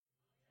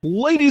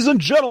Ladies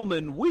and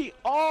gentlemen, we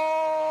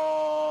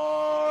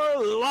are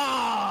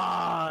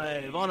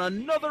live on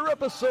another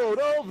episode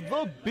of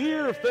The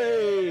Beer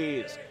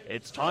Phase.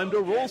 It's time to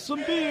roll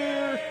some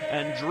beer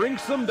and drink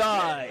some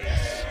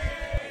dice.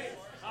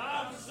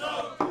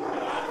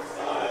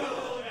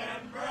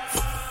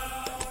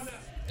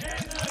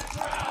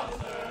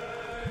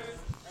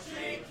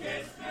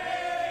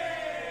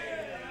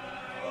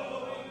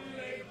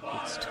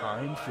 It's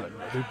time for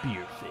another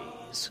Beer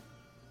Phase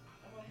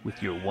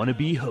with your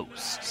wannabe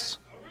hosts,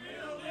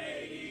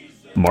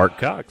 Mark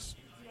Cox,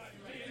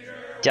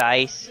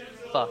 Dice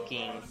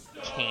fucking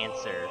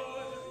cancer,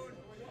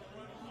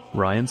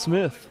 Ryan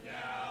Smith,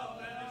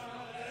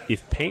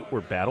 If paint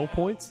were battle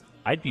points,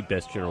 I'd be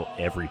best general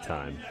every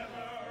time.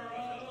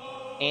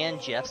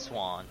 and Jeff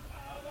Swan.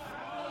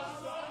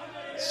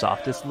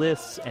 softest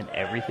lists and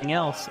everything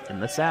else in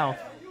the South.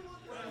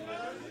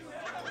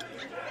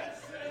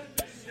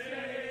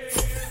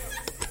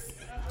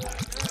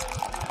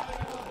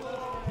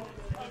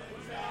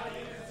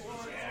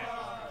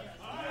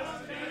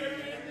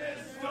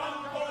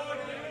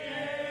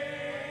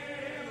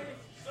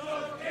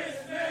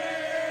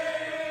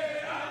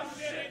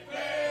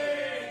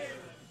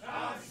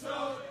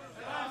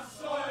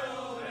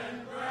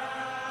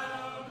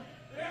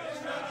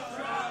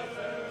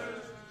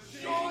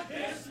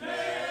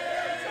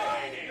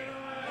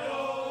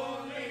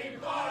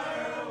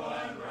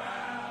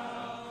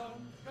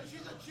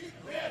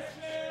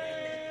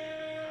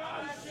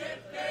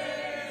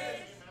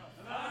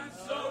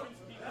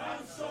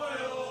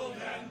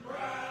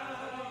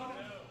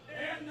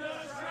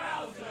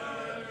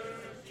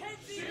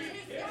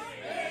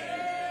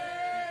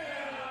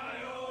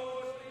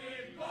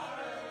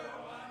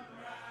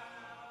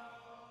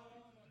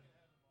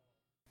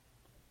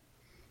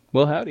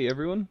 Well, howdy,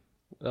 everyone.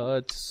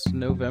 It's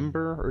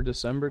November or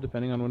December,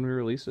 depending on when we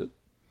release it.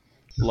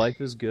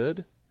 Life is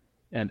good,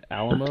 and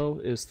Alamo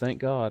is, thank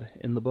God,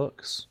 in the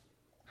books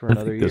for I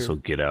another think year. this will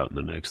get out in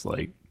the next, 2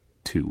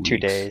 weeks. 2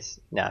 days.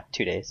 No,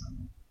 2 days.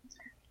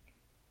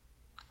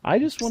 I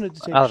just wanted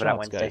to take I'll have it out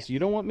shots, Wednesday. guys. You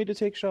don't want me to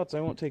take shots, I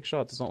won't take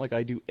shots. It's not like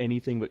I do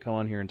anything but come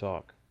on here and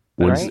talk.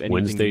 Wednesday, Anything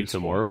Wednesday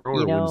useful. tomorrow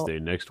or You know- Wednesday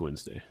next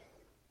Wednesday?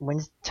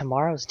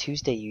 Tomorrow's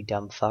Tuesday, you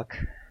dumb fuck.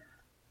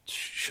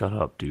 Shut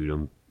up, dude.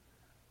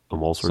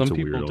 I'm all sorts Some of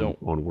people weird don't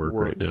on work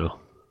work. right now.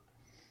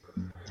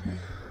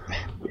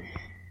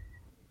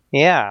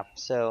 Yeah,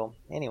 so,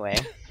 anyway.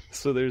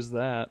 So there's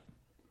that.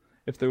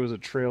 If there was a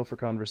trail for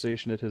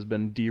conversation, it has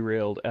been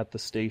derailed at the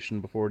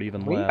station before it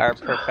even We left. are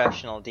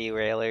professional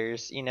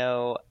derailers. You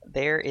know,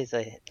 there's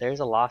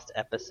a lost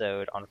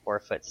episode on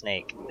 4-Foot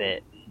Snake that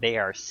they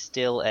are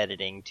still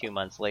editing 2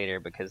 months later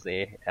because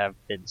they have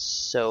been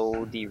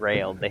so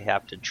derailed they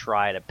have to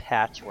try to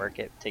patchwork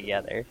it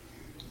together.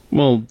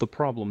 Well, the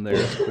problem there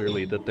is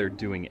clearly that they're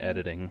doing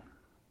editing.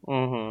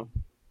 Mm-hmm.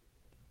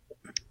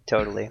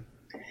 Totally.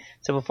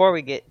 So before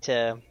we get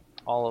to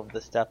all of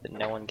the stuff that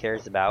no one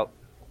cares about,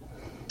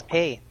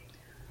 hey,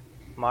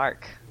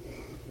 Mark,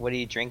 what are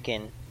you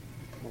drinking?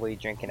 What are you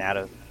drinking out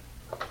of?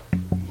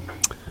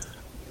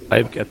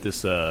 I've got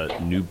this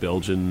New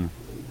Belgian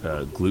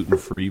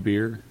gluten-free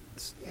beer.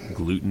 It's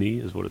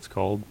Gluteny is what it's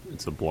called.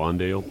 It's a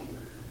blonde ale.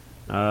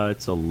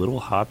 It's a little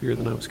hoppier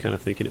than I was kind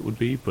of thinking it would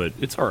be, but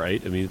it's all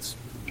right. I mean, it's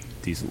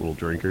a decent little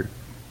drinker.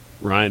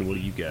 Ryan, what do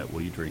you got?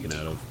 What are you drinking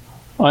out of?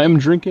 I am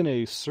drinking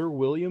a Sir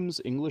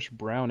Williams English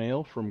Brown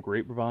Ale from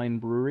Grapevine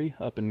Brewery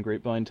up in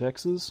Grapevine,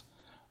 Texas.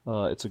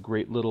 It's a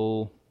great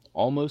little,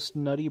 almost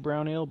nutty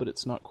brown ale, but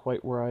it's not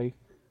quite where I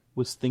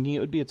was thinking it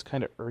would be. It's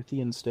kind of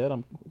earthy instead.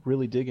 I'm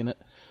really digging it.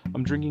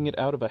 I'm drinking it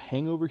out of a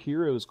Hangover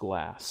Heroes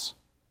glass.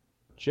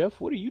 Jeff,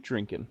 what are you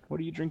drinking? What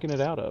are you drinking it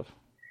out of?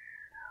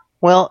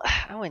 Well,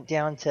 I went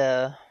down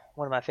to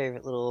one of my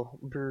favorite little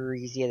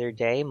breweries the other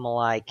day,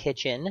 Malai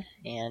Kitchen,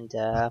 and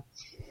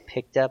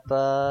picked up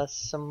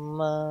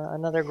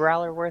another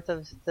growler worth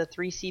of the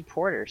 3C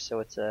Porter. So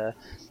it's a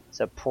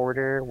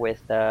porter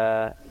with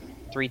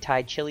 3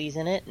 Thai chilies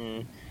in it,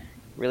 and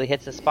really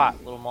hits the spot.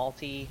 A little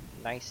malty,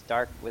 nice,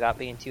 dark, without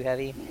being too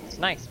heavy. It's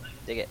nice.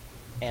 Dig it.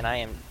 And I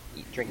am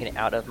drinking it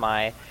out of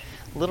my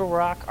Little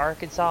Rock,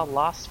 Arkansas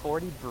Lost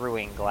 40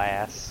 brewing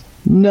glass.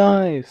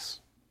 Nice.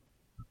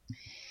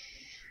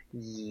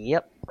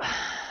 Yep.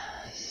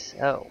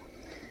 So,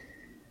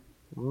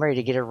 I'm ready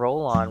to get a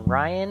roll on.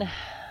 Ryan,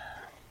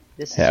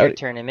 this is your Howdy.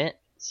 tournament,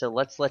 so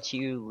let's let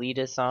you lead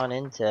us on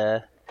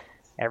into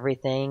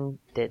everything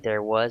that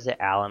there was at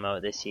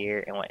Alamo this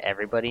year and what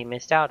everybody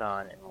missed out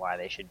on and why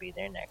they should be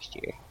there next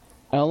year.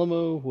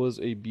 Alamo was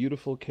a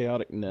beautiful,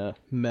 chaotic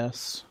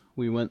mess.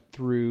 We went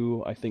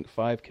through, I think,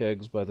 5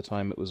 kegs by the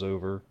time it was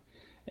over,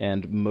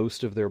 and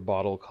most of their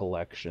bottle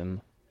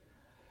collection.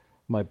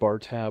 My bar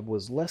tab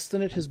was less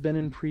than it has been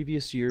in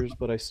previous years,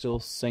 but I still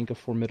sank a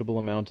formidable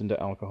amount into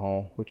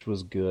alcohol, which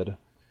was good.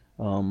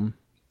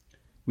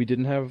 We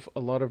didn't have a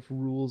lot of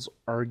rules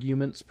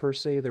arguments per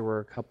se. There were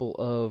a couple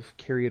of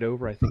carry it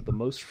over. I think the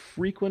most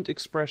frequent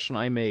expression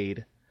I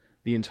made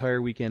the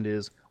entire weekend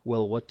is,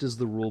 well, what does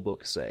the rule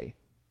book say?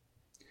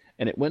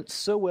 And it went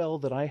so well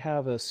that I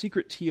have a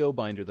secret TO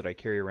binder that I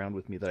carry around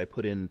with me that I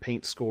put in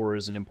paint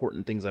scores and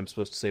important things I'm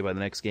supposed to say by the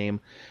next game.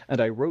 And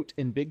I wrote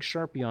in big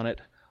Sharpie on it,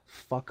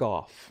 "Fuck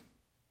off."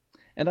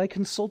 And I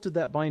consulted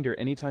that binder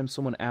anytime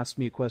someone asked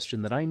me a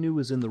question that I knew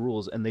was in the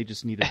rules and they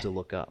just needed to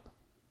look up.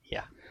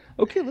 Yeah.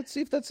 Okay, let's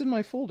see if that's in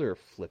my folder.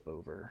 Flip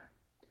over.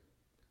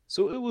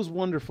 So it was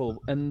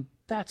wonderful, and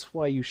that's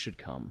why you should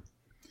come.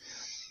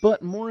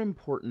 But more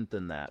important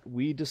than that,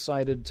 we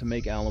decided to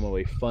make Alamo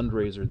a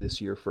fundraiser this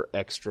year for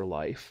Extra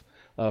Life.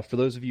 For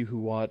those of you who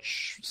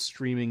watch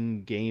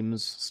streaming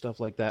games, stuff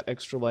like that,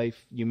 Extra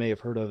Life, you may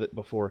have heard of it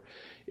before.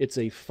 It's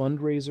a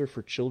fundraiser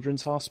for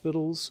children's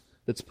hospitals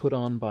that's put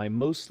on by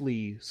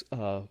mostly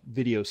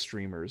video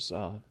streamers,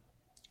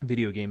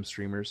 video game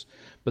streamers,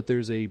 but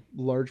there's a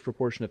large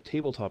proportion of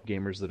tabletop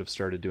gamers that have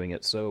started doing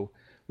it. So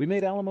we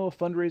made Alamo a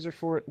fundraiser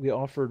for it. We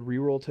offered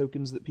reroll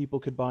tokens that people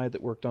could buy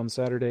that worked on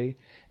Saturday,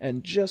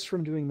 and just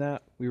from doing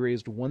that, we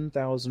raised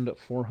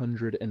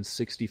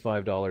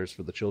 $1,465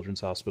 for the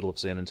Children's Hospital of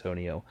San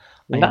Antonio.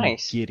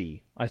 Nice. I'm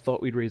giddy. I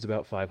thought we'd raise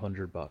about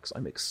 $500.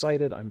 I'm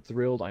excited. I'm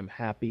thrilled. I'm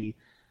happy.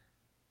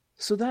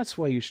 So that's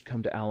why you should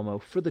come to Alamo,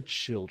 for the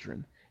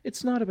children.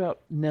 It's not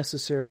about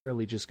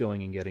necessarily just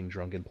going and getting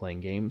drunk and playing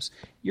games.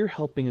 You're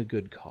helping a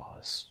good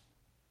cause.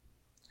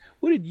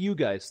 What did you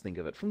guys think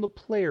of it from the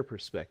player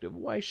perspective?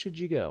 Why should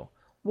you go?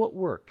 What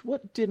worked?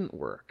 What didn't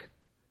work?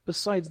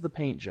 Besides the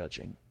paint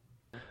judging.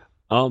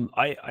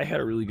 I had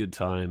a really good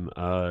time.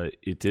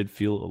 It did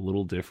feel a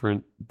little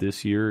different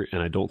this year, and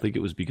I don't think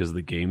it was because of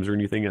the games or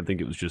anything. I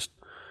think it was just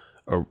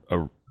a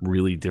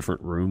really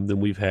different room than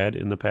we've had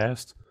in the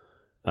past.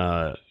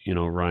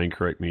 Ryan,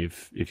 correct me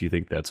if you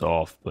think that's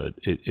off, but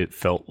it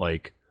felt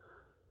like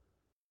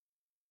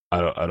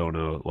I don't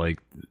know, like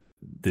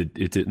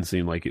it didn't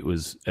seem like it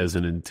was as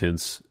an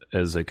intense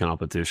as a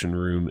competition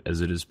room as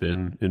it has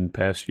been in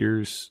past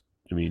years.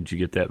 I mean, did you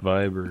get that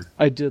vibe? Or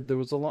I did. There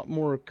was a lot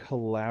more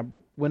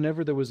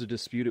whenever there was a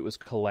dispute, it was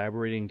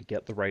collaborating to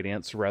get the right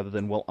answer rather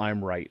than, well,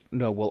 I'm right.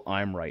 No, well,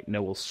 I'm right.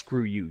 No, well,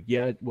 screw you.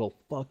 Yeah, well,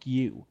 fuck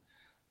you.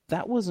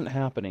 That wasn't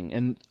happening.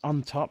 And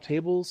on top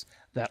tables,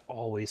 that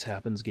always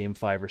happens game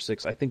 5 or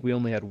 6. I think we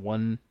only had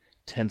one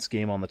tense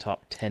game on the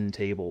top 10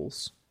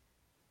 tables.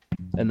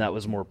 And that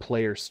was more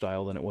player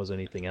style than it was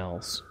anything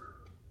else.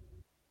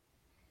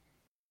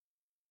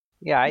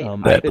 Yeah, I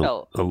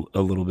felt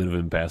a little bit of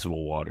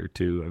impassable water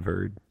too, I've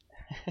heard.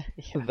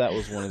 Yeah. That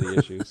was one of the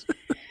issues.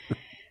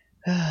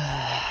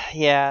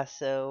 Yeah,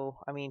 so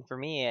I mean, for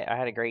me, I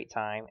had a great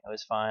time. It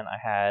was fun. I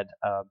had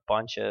a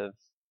bunch of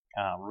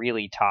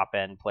really top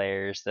end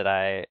players that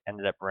I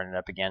ended up running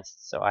up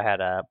against. So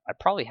I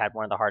probably had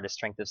one of the hardest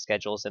strength of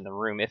schedules in the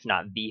room, if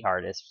not the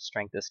hardest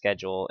strength of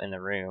schedule in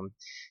the room.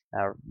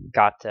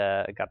 Got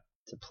to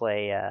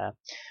play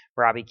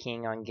Robbie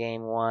King on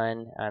game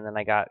 1, and then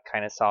I got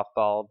kind of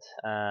softballed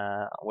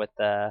with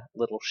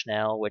Little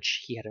Schnell,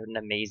 which he had an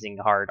amazing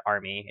hard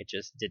army. It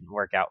just didn't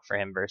work out for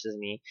him versus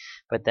me.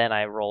 But then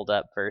I rolled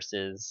up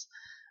versus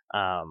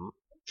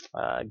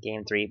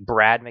game 3,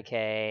 Brad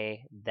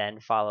McKay,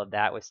 then followed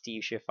that with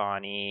Steve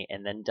Schifani,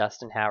 and then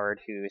Dustin Howard,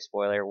 who,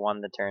 spoiler,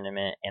 won the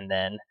tournament, and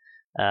then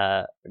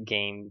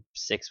game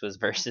 6 was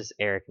versus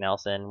Eric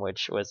Nelson,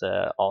 which was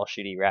a all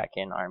shooty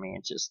Ratkin army.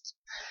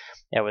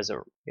 It was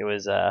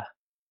a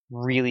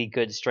really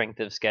good strength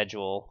of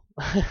schedule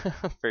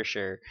for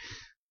sure.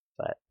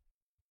 But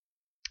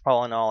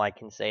all in all, I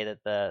can say that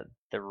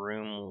the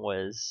room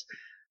was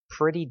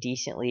pretty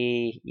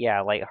decently,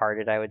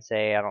 lighthearted, I would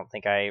say. I don't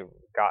think I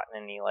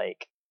gotten any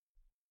like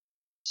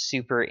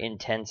super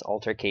intense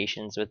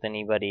altercations with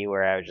anybody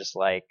where I was just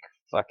like,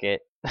 fuck it,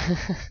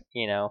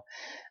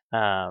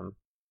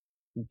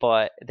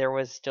 but there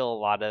was still a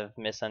lot of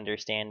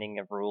misunderstanding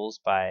of rules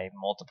by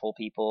multiple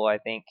people, I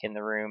think, in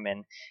the room,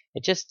 and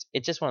it's just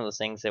one of those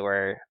things that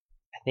where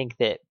I think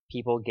that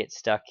people get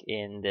stuck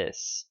in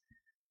this,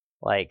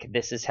 like,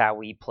 this is how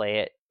we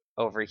play it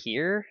over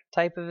here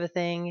type of a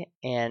thing,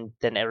 and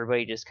then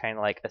everybody just kind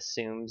of like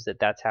assumes that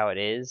that's how it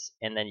is,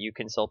 and then you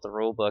consult the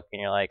rule book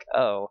and you're like,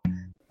 oh,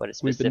 but it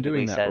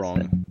specifically says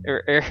wrong.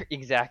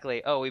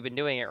 exactly, oh, we've been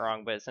doing it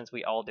wrong, but since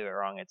we all do it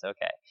wrong, it's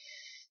okay.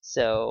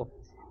 So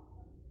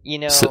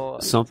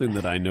something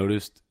that I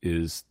noticed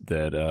is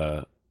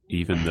that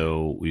even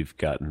though we've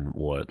gotten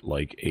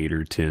like 8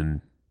 or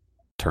 10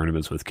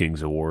 tournaments with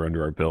Kings of War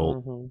under our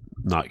belt,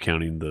 not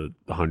counting the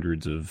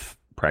hundreds of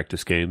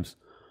practice games,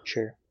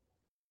 sure,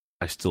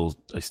 I still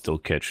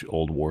catch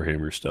old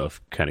Warhammer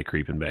stuff kind of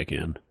creeping back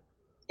in.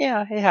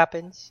 Yeah, it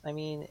happens. I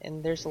mean,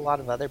 and there's a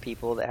lot of other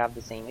people that have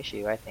the same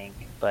issue, I think,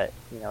 but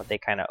they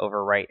kind of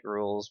overwrite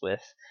rules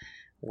with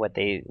what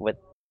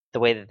the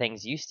way that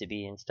things used to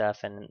be and stuff,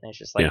 and it's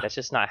just like, that's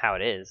just not how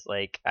it is.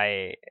 Like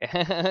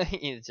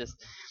it's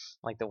just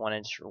like the 1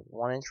 inch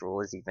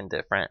rule is even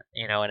different,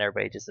 and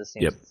everybody just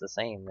assumes it's the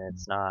same, and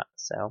it's not.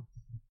 So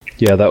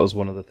yeah, that was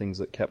one of the things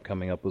that kept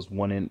coming up, was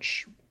 1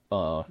 inch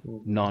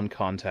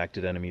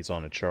non-contacted enemies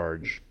on a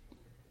charge.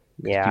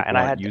 Yeah, and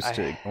I had used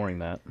to ignoring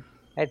that.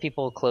 I had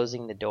people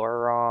closing the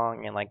door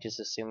wrong and like just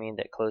assuming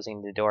that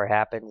closing the door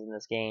happens in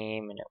this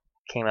game, and it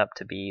came up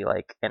to be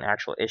like an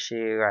actual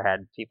issue. I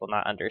had people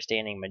not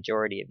understanding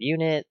majority of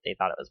unit. They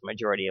thought it was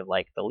majority of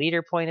like the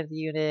leader point of the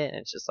unit, and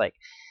it's just like,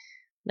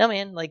 no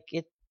man, like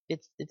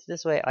it's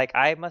this way. Like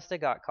I must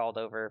have got called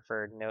over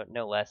for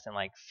no less than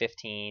like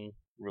 15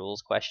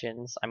 rules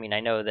questions. I mean, I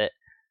know that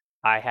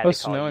I had to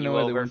So call now I you know why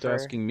they over weren't for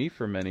asking me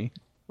for many.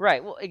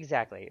 right. Well,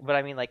 exactly. But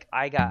I mean, like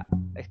I got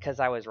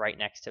because I was right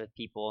next to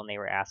people and they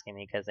were asking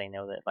me because they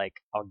know that like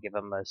I'll give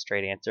them a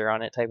straight answer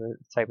on it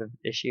type of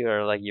issue,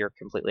 or like you're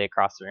completely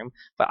across the room.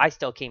 But I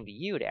still came to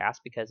you to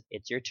ask because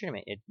it's your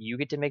tournament. You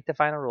get to make the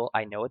final rule.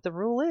 I know what the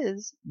rule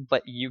is,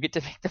 but you get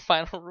to make the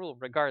final rule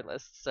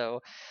regardless.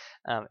 So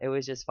it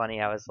was just funny.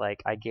 I was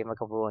like, I gave him a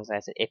couple rulings and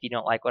I said, if you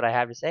don't like what I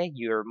have to say,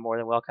 you're more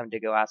than welcome to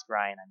go ask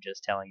Ryan. I'm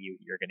just telling you,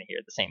 you're going to hear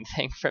the same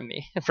thing from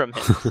me, from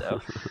him. So,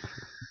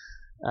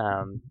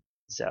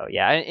 so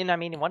yeah, and I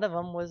mean, one of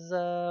them was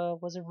a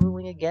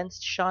ruling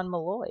against Sean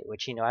Malloy,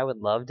 which I would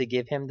love to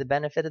give him the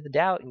benefit of the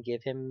doubt and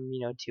give him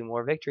 2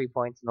 more victory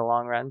points in the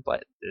long run.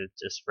 But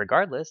just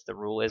regardless, the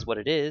rule is what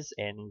it is,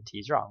 and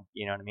he's wrong.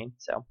 You know what I mean?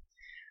 So,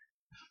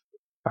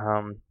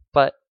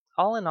 but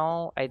all in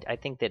all, I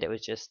think that it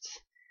was just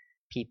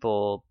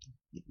people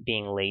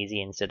being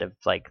lazy instead of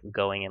like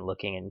going and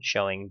looking and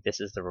showing this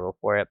is the rule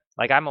for it.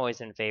 Like I'm always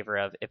in favor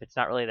of, if it's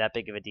not really that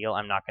big of a deal,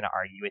 I'm not going to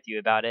argue with you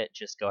about it.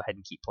 Just go ahead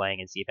and keep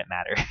playing and see if it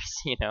matters,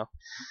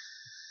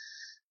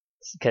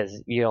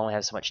 because you only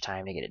have so much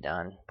time to get it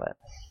done.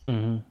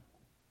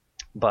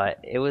 But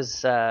it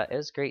was a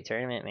great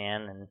tournament,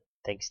 man, and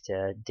thanks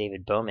to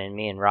David Bowman,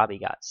 me and Robbie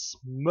got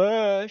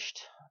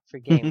smashed for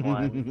game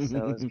 1, so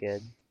it was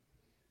good.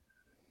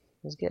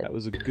 It was good. That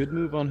was a good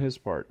move on his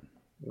part.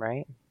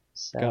 Right?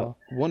 So got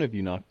one of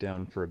you knocked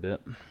down for a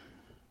bit.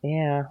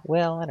 Yeah,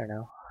 well, I don't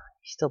know.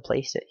 He still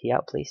placed it. He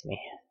outplaced me.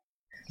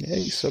 Yeah,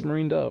 he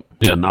submarined up.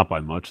 Yeah, not by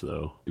much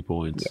though. 2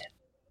 points.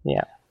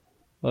 Yeah.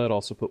 Well, that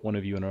also put one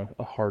of you in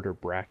a harder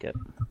bracket.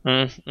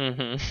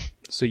 Mm-hmm.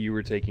 So you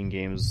were taking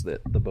games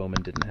that the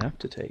Bowman didn't have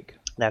to take.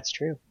 That's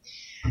true.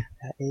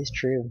 That is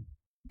true.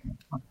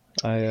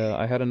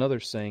 I had another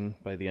saying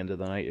by the end of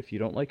the night: if you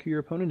don't like who your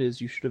opponent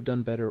is, you should have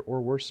done better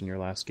or worse in your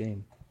last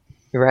game.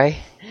 Right?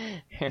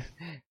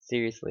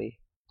 Seriously.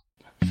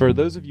 For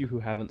those of you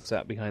who haven't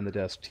sat behind the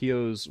desk,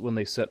 TOs, when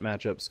they set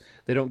matchups,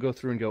 they don't go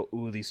through and go,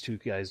 ooh, these 2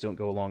 guys don't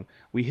go along.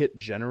 We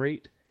hit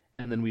generate,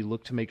 and then we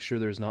look to make sure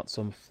there's not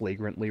some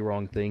flagrantly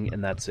wrong thing,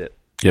 and that's it.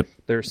 Yep.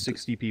 There are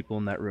 60 people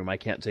in that room. I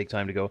can't take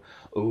time to go,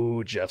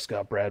 oh, Jeff's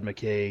got Brad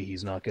McKay.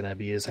 He's not going to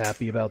be as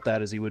happy about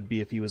that as he would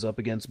be if he was up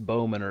against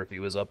Bowman or if he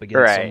was up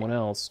against someone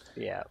else.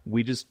 Yeah.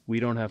 We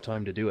don't have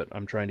time to do it.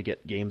 I'm trying to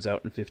get games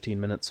out in 15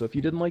 minutes. So if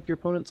you didn't like your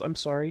opponents, I'm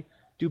sorry.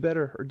 Do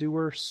better or do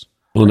worse.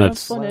 Well,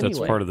 that's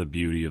anyway. part of the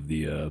beauty of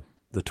the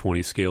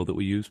 20 scale that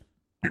we use.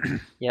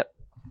 Yep.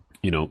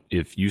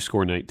 If you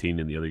score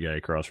 19 and the other guy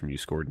across from you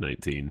scored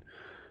 19,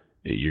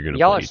 you're going to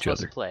Y'all play are each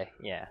supposed other. to play,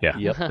 yeah. Yeah.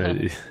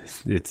 Yep.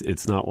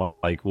 It's not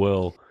like,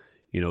 well,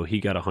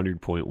 he got a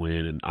 100-point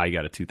win and I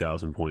got a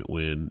 2,000-point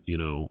win,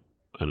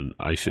 and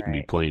I shouldn't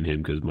be playing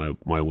him because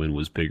my win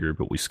was bigger,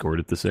 but we scored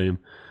it the same.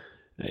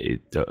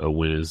 A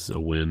win is a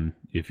win.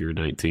 If you're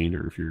 19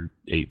 or if you're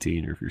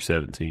 18 or if you're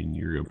 17,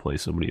 you're going to play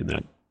somebody in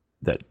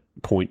that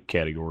point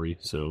category.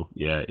 So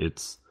yeah,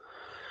 it's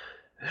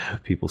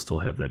people still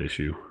have that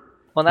issue.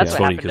 Well, that's It's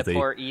what funny happened to 'cause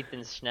poor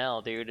Ethan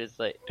Schnell, dude. Is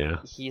like,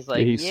 he's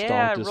like, he I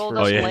stomped his rolled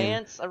first a game.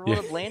 Lance, I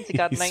rolled a Lance, he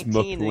got He 19,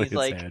 smoked and he's Lance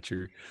like,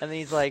 Hatcher. and then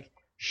he's like,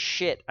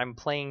 shit, I'm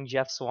playing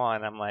Jeff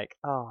Swan. I'm like,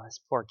 oh, this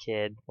poor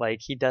kid, like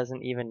he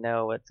doesn't even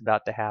know what's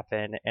about to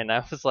happen. And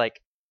I was like,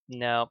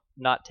 no,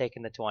 not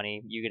taking the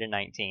 20. You get a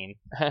 19,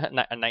 a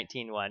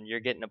 19-1. You're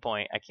getting a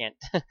point. I can't.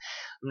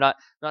 I'm not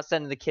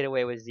sending the kid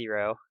away with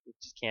 0.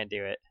 Just can't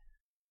do it.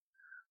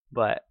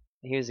 But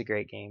he was a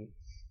great game.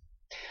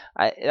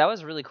 That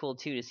was really cool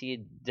too to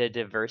see the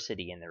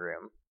diversity in the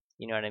room.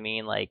 You know what I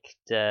mean? Like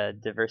the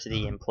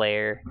diversity in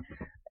player.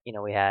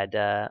 We had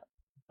a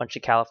bunch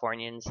of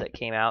Californians that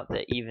came out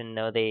that even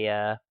though they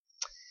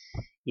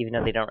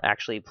don't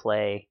actually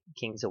play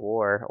Kings of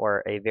War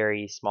or a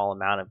very small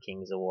amount of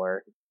Kings of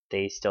War,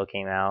 they still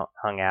came out,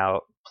 hung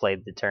out,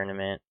 played the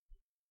tournament.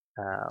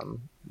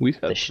 We've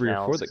had 3 or 4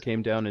 Schnells. that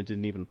came down and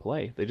didn't even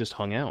play. They just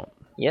hung out.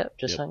 Yep,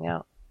 just hung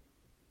out.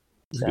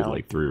 We did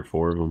like 3 or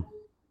 4 of them.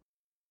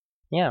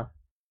 Yeah.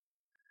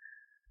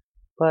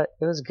 But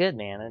it was good,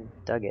 man. I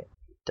dug it.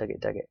 Dug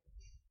it.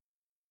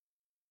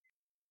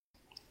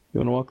 You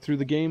want to walk through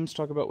the games,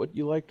 talk about what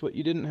you liked, what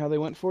you didn't, how they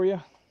went for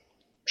you?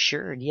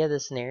 Sure. Do you have the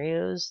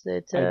scenarios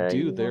that I do.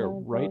 you They're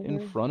wanna right go in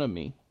over? front of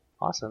me.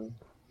 Awesome.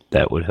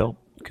 That would help,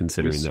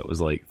 considering that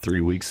was like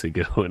 3 weeks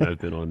ago, and I've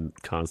been on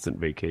constant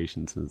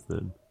vacation since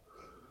then.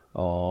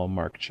 Oh,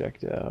 Mark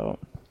checked out.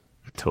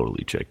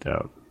 Totally checked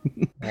out.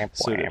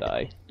 So did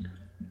I.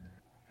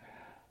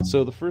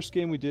 So the first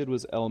game we did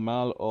was El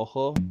Mal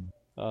Ojo.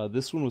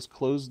 This one was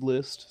closed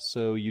list,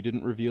 so you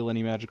didn't reveal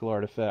any magical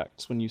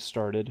artifacts when you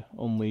started.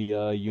 Only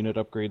unit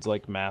upgrades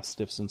like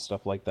Mastiffs and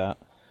stuff like that.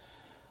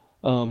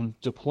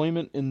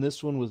 Deployment in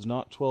this one was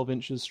not 12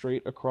 inches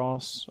straight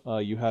across.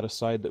 You had a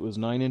side that was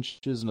 9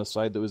 inches and a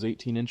side that was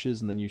 18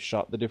 inches, and then you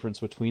shot the difference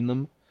between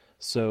them.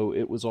 So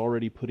it was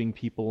already putting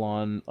people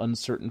on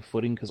uncertain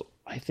footing, because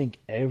I think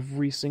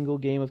every single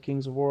game of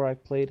Kings of War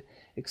I've played,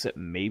 except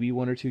maybe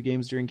 1 or 2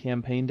 games during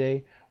campaign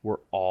day,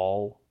 were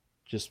all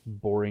just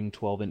boring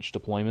 12-inch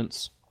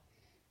deployments.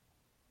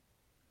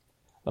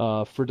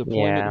 For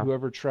deployment, Yeah.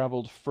 whoever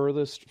traveled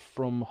furthest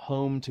from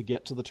home to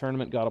get to the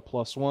tournament got a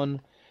 +1.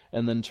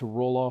 And then to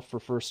roll off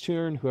for first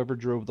turn, whoever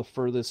drove the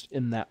furthest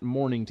in that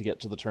morning to get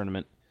to the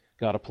tournament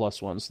got a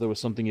 +1. So there was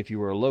something if you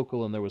were a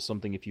local, and there was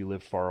something if you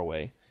lived far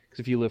away.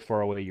 Because if you live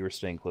far away, you were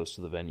staying close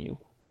to the venue.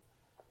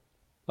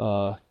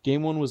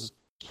 Game 1 was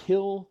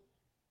kill.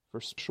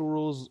 For special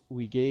rules,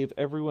 we gave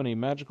everyone a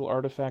magical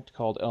artifact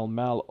called El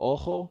Mal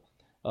Ojo.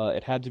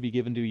 It had to be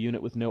given to a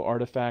unit with no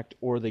artifact,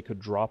 or they could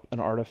drop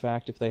an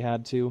artifact if they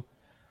had to.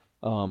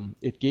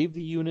 It gave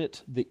the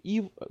unit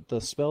the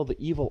spell The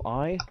Evil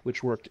Eye,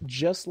 which worked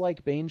just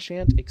like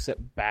Banechant,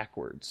 except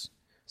backwards.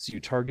 So you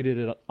targeted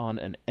it on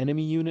an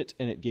enemy unit,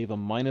 and it gave a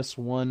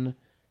 -1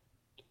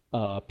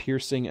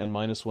 piercing and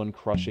 -1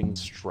 crushing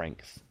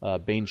strength.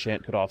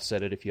 Banechant could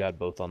offset it if you had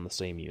both on the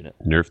same unit.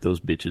 Nerf those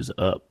bitches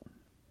up.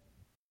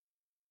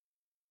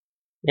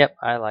 Yep,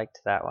 I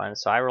liked that one.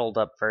 So I rolled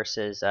up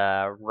versus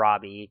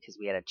Robbie because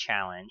we had a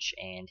challenge,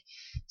 and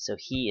so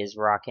he is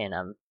rocking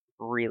a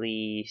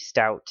really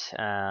stout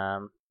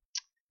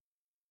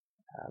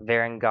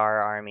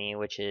Varangar army,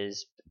 which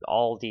is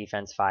all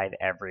defense 5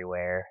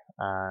 everywhere,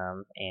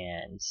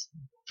 and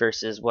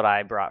versus what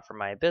I brought for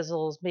my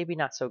Abyssals, maybe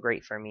not so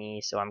great for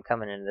me. So I'm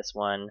coming into this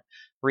one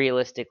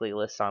realistically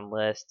list on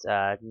list,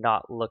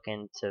 not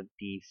looking to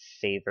be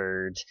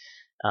favored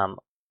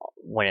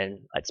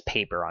when it's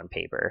paper on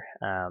paper,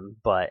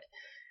 but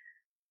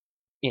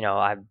you know,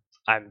 I'm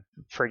a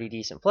pretty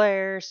decent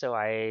player, so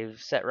I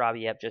set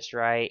Robbie up just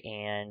right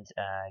and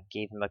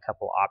gave him a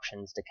couple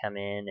options to come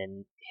in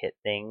and hit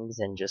things,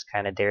 and just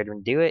kind of dared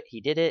him to do it.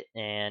 He did it,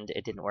 and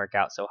it didn't work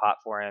out so hot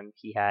for him.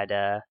 He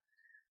had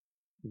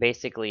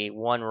basically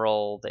one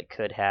roll that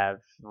could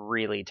have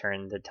really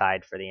turned the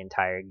tide for the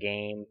entire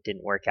game.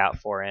 Didn't work out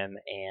for him,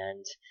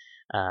 and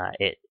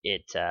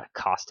it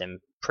cost him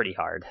pretty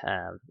hard.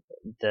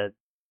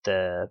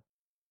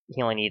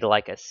 He only needed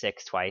like a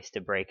 6 twice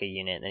to break a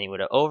unit, and then he would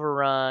have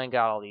overrun,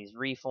 got all these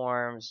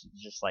reforms,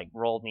 just like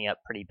rolled me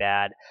up pretty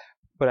bad.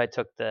 But I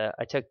took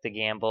the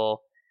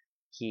gamble.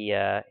 He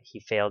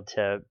failed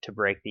to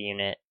break the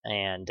unit,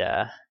 and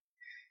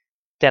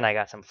then I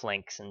got some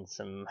flanks and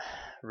some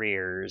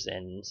rears,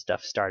 and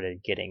stuff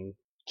started getting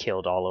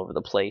killed all over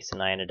the place,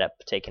 and I ended up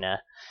taking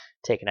a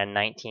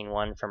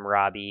 19-1 from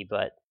Robbie.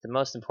 But the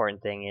most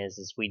important thing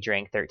is we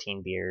drank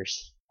 13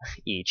 beers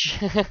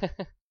each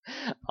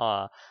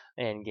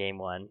in game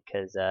 1,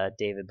 because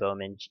David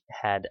Bowman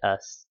had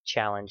us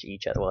challenge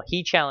each other. Well,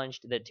 he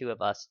challenged the 2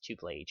 of us to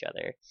play each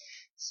other,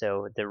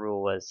 so the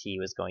rule was he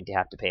was going to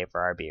have to pay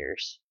for our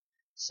beers.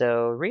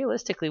 So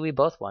realistically, we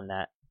both won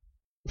that.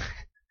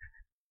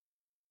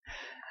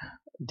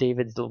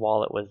 David's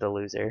wallet was the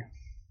loser.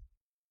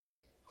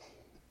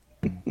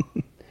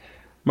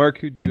 Mark,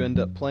 who did you end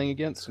up playing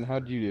against, and how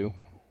did you do?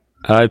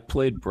 I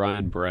played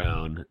Brian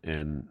Brown,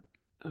 and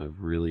I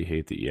really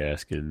hate that you're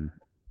asking.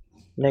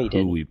 No, you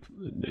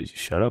didn't.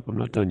 Shut up, I'm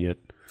not done yet.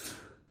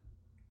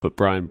 But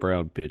Brian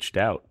Brown bitched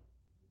out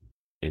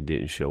and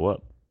didn't show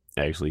up.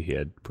 Actually, he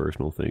had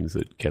personal things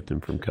that kept him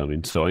from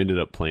coming, so I ended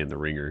up playing the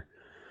Ringer,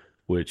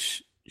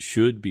 which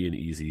should be an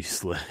easy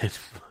sled,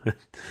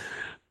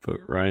 but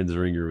Ryan's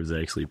Ringer was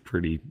actually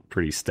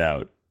pretty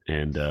stout,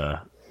 and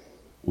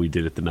we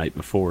did it the night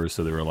before,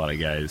 so there were a lot of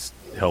guys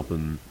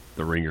helping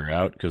the Ringer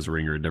out because the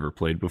Ringer had never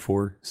played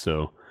before,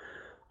 so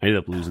I ended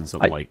up losing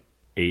something like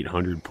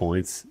 800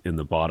 points in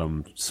the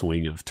bottom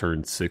swing of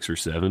turn 6 or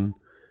 7,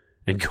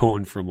 and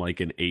going from like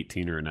an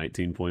 18 or a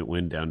 19 point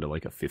win down to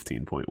like a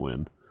 15 point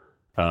win.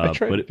 I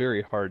tried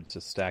very hard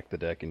to stack the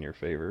deck in your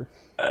favor.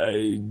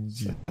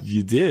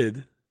 You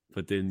did,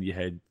 but then you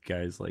had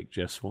guys like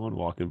Jeff Swan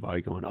walking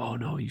by going, "Oh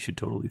no, you should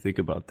totally think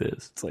about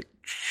this." It's like,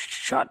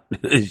 shut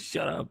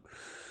up.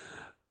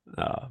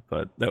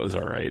 But that was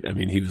all right. I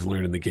mean, he was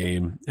learning the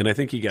game, and I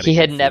think he got. He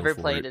had never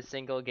played a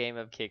single game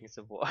of Kings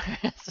of War,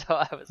 so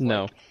I was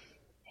like,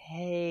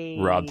 "Hey,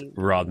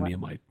 robbed me of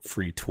my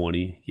free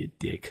 20, you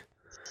dick."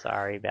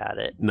 Sorry about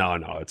it. No,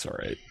 it's all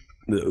right.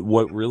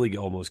 What really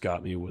almost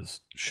got me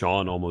was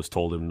Sean almost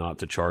told him not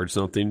to charge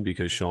something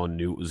because Sean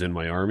knew it was in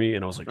my army,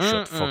 and I was like,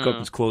 "Shut the fuck up!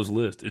 It's closed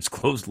list. It's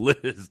closed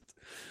list."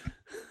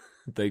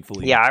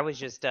 Thankfully, yeah, I was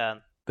just.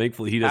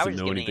 Thankfully, he doesn't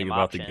know anything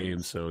about the game,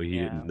 so he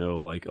didn't know,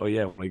 like, oh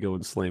yeah, when I go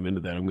and slam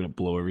into that, I'm going to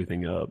blow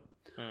everything up.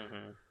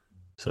 Mm-hmm.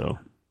 So,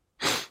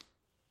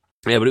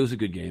 yeah, but it was a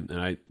good game,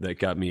 and that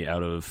got me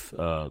out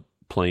of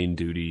playing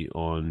duty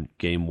on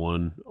game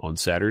 1 on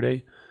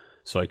Saturday,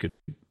 so I could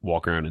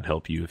walk around and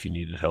help you if you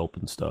needed help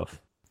and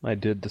stuff. I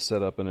did the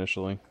setup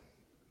initially.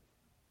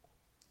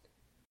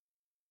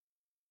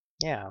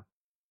 Yeah,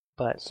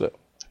 but so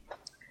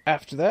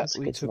after that,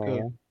 we took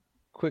a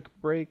quick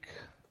break.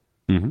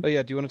 Oh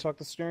yeah, do you want to talk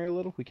the scenario a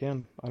little? We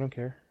can. I don't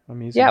care.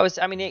 I'm easy. Yeah, it was.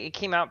 I mean, it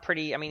came out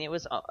pretty. I mean, it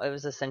was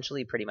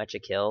essentially pretty much a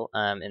kill.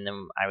 And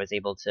then I was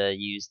able to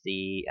use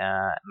the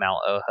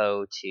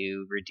Mal-Oho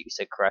to reduce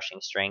a crushing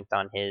strength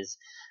on his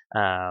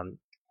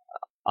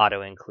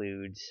auto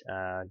include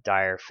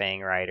Dire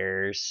Fang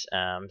Riders.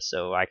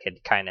 So I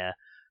could kind of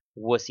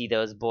wussy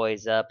those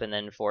boys up and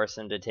then force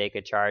them to take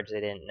a charge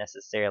they didn't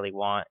necessarily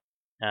want,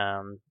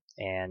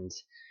 and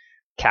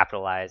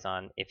capitalize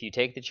on, if you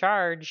take the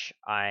charge,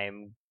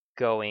 I'm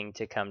going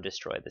to come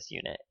destroy this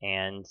unit.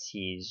 And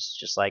he's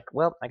just like,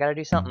 well, I gotta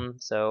do something.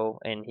 So,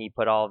 and he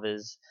put all of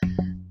his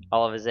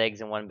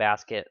eggs in one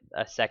basket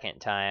a second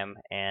time,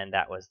 and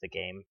that was the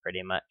game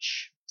pretty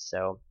much.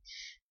 So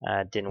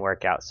didn't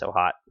work out so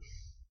hot,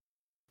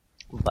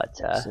 but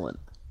Excellent.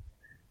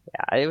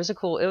 yeah, it was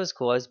cool. It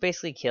was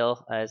basically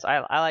kill. As I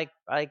like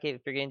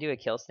if you're gonna do a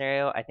kill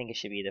scenario, I think it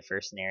should be the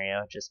first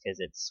scenario, just because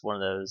it's one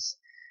of those,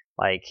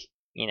 like,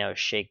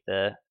 shake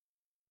the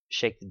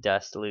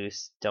dust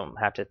loose. Don't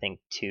have to think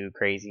too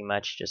crazy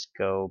much. Just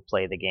go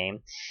play the game.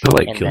 I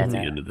like And kill then, at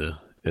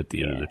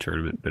the end of the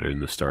tournament better than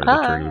the start of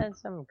the tournament.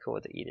 I'm cool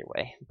with it either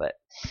way, but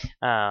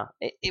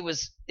it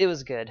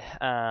was good.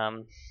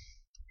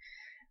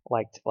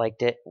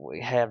 Liked it.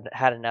 We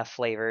had enough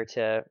flavor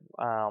to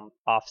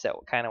offset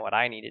kind of what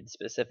I needed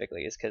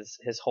specifically, is because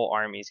his whole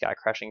army's got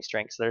crushing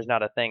strength, so there's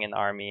not a thing in the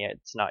army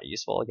it's not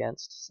useful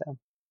against. So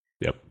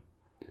Yep.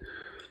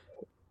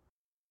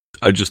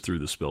 I just threw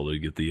the spell to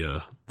get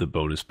the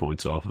bonus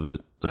points off of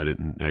it. I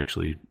didn't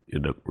actually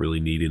end up really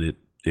needing it.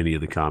 Any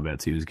of the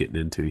combats he was getting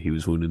into, he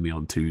was wounding me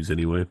on 2s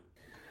anyway.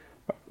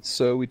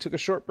 So we took a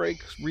short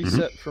break,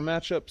 reset for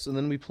matchups, and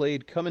then we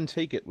played Come and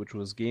Take It, which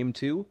was game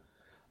 2.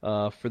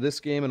 For this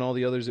game and all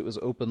the others, it was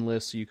open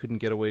list, so you couldn't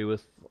get away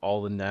with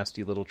all the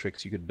nasty little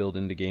tricks you could build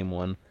into game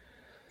 1.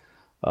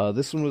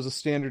 This one was a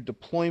standard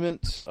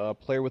deployment.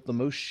 Player with the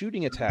most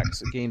shooting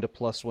attacks gained a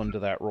 +1 to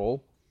that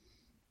roll.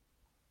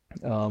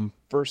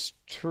 First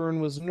turn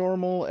was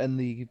normal, and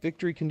the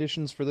victory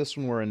conditions for this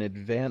one were an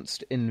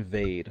advanced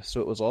invade. So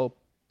it was all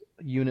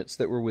units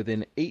that were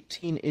within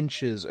 18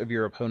 inches of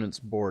your opponent's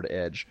board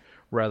edge,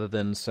 rather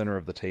than center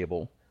of the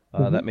table.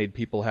 That made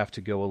people have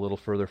to go a little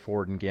further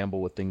forward and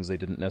gamble with things they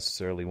didn't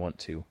necessarily want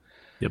to.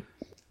 Yep.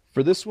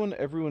 For this one,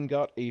 everyone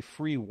got a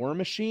free War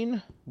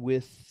Machine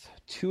with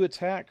 2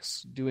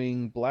 attacks,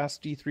 doing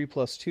Blast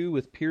D3+2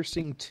 with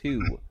Piercing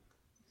 2.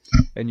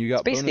 And you got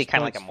it's basically bonus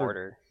kind of like points a for-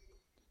 mortar.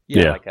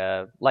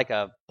 Yeah. like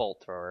a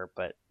bolt thrower,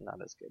 but not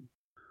as good.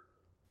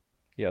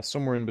 Yeah,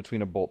 somewhere in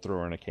between a bolt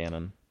thrower and a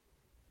cannon.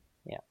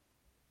 Yeah.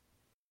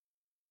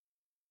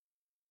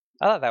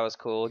 I thought that was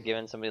cool,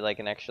 giving somebody like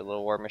an extra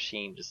little war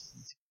machine.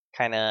 Just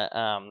kind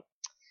of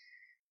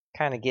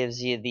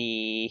gives you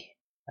the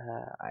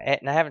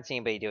and I haven't seen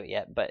anybody do it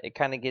yet, but it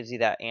kind of gives you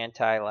that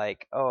anti,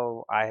 like,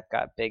 oh, I've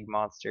got big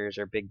monsters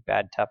or big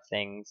bad tough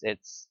things.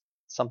 It's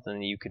something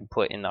that you can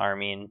put in the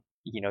army and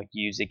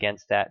use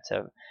against that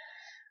to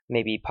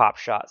maybe pop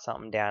shot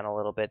something down a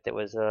little bit that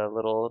was a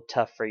little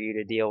tough for you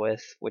to deal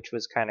with, which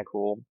was kind of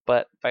cool.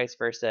 But vice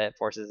versa, it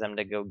forces them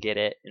to go get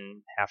it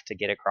and have to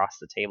get across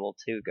the table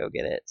to go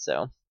get it.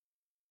 So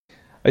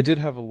I did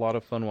have a lot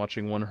of fun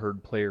watching one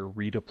herd player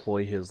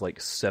redeploy his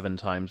 7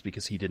 times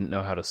because he didn't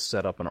know how to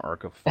set up an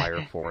arc of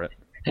fire for it.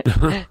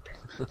 I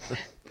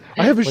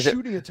have a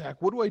shooting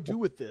attack. What do I do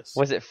with this?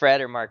 Was it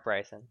Fred or Mark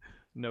Bryson?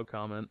 No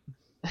comment.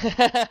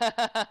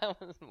 It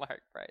was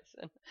Mark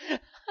Bryson.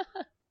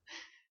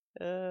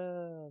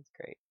 Oh, that's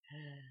great.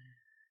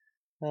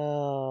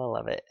 Oh,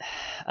 love it.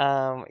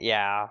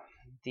 Yeah,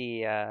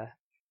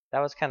 that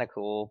was kind of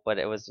cool, but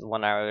it was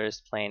when I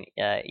was playing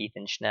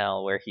Ethan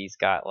Schnell, where he's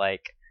got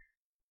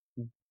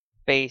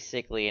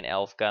basically an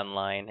elf gun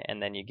line,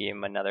 and then you give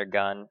him another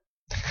gun.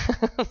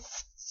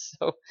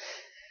 So,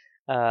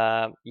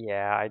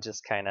 yeah, I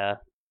just kind of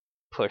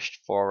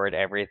pushed forward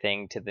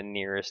everything to the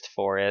nearest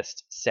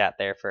forest, sat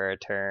there for a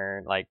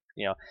turn,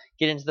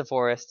 get into the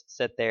forest,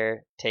 sit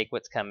there, take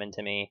what's coming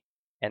to me,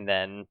 and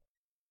then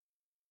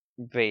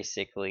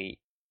basically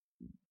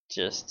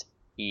just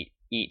eat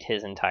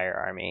his entire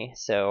army.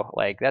 So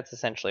that's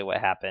essentially what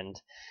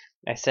happened.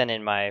 I sent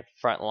in my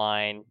front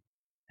line,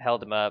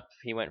 held him up.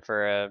 He went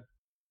for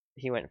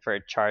a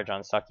charge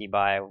on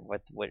Succubi,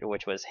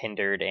 which was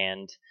hindered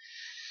and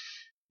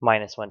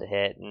 -1 to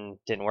hit, and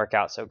didn't work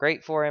out so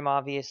great for him,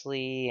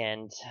 obviously,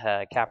 and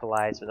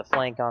capitalized with a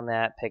flank on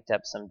that, picked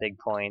up some big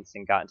points,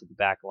 and got into the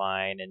back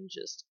line and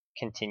just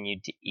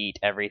continued to eat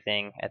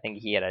everything. I think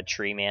he had a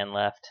tree man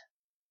left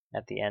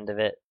at the end of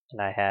it,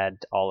 and I had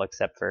all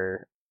except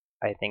for,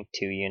 I think,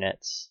 2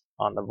 units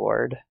on the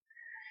board.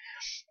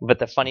 But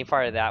the funny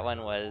part of that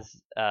one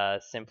was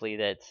simply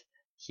that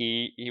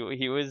he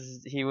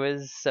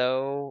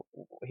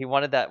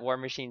wanted that war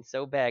machine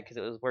so bad because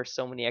it was worth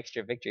so many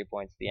extra victory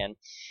points at the end.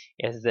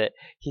 Is that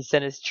he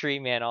sent his tree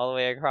man all the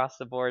way across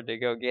the board to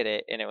go get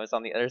it, and it was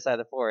on the other side of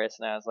the forest.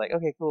 And I was like,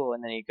 okay, cool.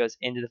 And then he goes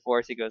into the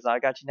forest. He goes, I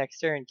got you next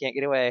turn. Can't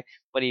get away.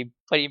 But he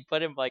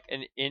put him like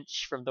an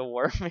inch from the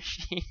war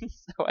machine,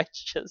 so I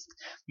just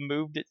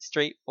moved it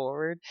straight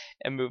forward,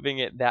 and moving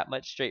it that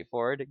much straight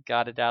forward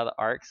got it out of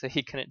the arc, so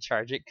he couldn't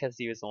charge it because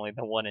he was only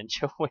the 1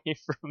 inch away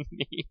from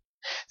me.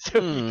 So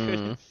he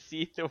couldn't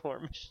see the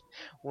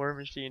war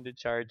machine to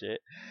charge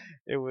it.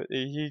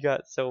 He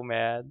got so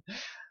mad.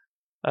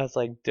 I was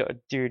like,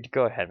 dude,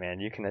 go ahead, man.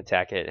 You can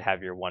attack it,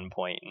 have your 1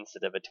 point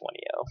instead of a 20-0.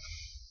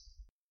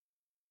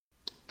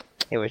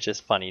 It was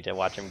just funny to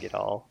watch him get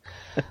all.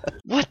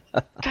 What?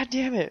 God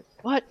damn it!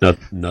 What?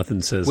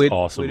 Nothing says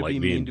awesome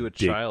like being to a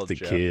child, to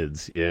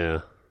kids. Yeah.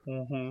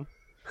 Mm-hmm.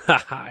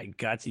 I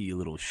got you, you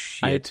little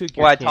shit. I took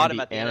your I taught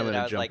him at the end and of it.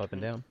 I'm I gonna was jump like, up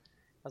and down.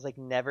 I was like,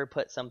 never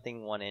put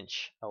something 1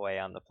 inch away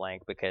on the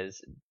flank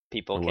because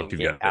people Unless can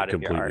you've get got out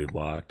of your completely arc.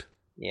 locked.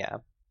 Yeah.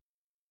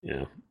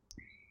 Yeah.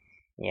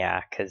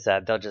 Yeah, because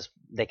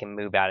they can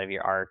move out of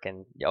your arc,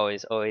 and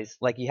always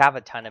like you have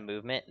a ton of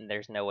movement, and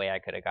there's no way I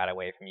could have got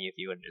away from you if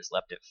you would have just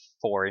left it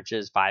 4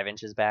 inches, 5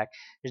 inches back.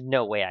 There's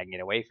no way I can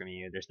get away from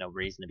you. There's no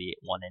reason to be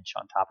 1 inch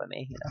on top of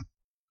me, you know.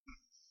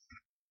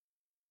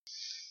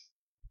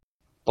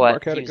 But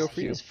Mark, how'd it go for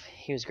you?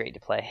 He was great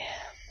to play.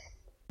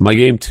 My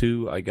game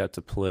 2, I got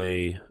to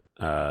play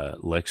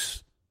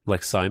Lex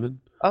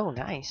Simon. Oh,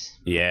 nice.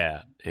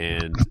 Yeah,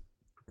 and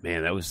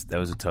man, that was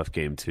a tough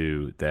game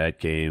too. That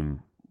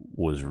game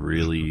was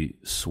really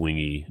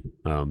swingy,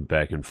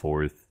 back and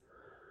forth.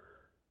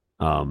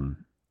 God,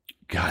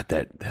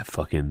 that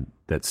fucking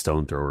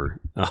stone thrower.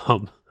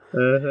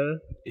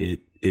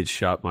 It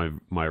shot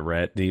my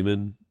rat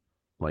demon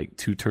like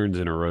 2 turns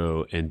in a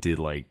row and did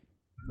like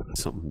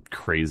something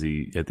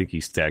crazy. I think he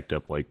stacked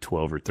up like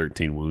 12 or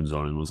 13 wounds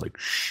on it and was like,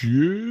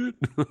 shit.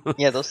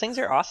 Yeah, those things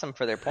are awesome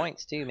for their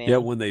points too, man. Yeah,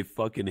 when they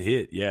fucking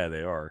hit, yeah,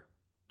 they are.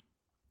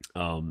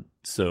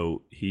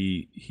 So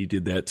he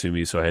did that to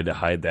me, so I had to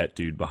hide that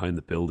dude behind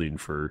the building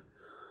for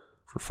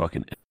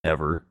fucking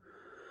ever.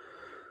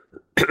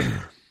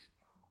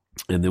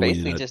 And then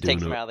basically just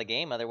takes him out of the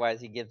game.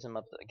 Otherwise, he gives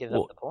up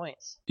the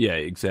points. Yeah,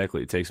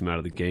 exactly. It takes him out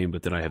of the game,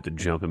 but then I have to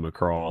jump him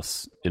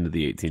across into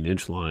the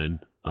 18-inch line.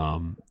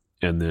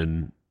 And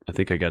then I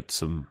think I got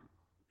some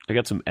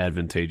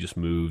advantageous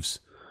moves,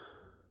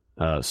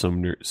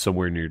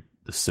 somewhere near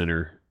the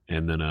center.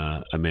 And then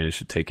I managed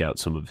to take out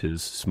some of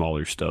his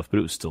smaller stuff, but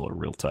it was still a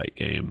real tight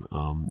game.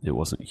 It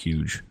wasn't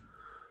huge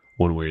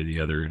one way or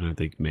the other, and I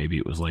think maybe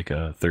it was like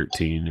a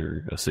 13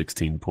 or a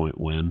 16-point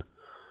win.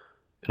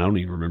 And I don't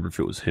even remember if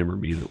it was him or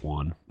me that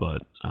won,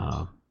 but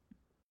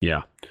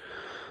yeah.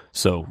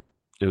 So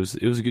it was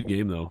a good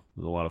game though. It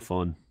was a lot of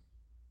fun.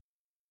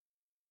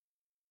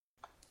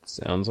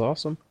 Sounds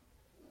awesome.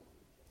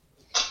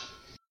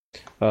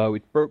 We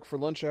broke for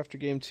lunch after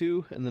game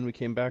 2, and then we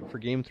came back for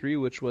game 3,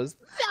 which was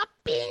the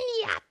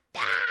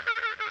Pinata,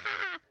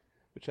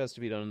 which has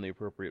to be done in the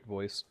appropriate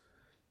voice.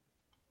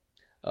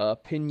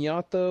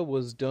 Pinata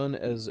was done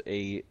as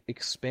a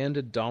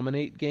expanded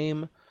dominate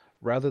game.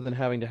 Rather than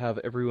having to have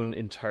everyone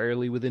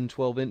entirely within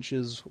 12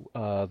 inches,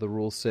 the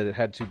rules said it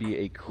had to be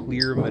a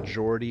clear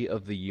majority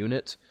of the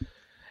unit.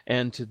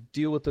 And to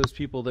deal with those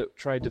people that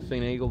tried to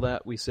finagle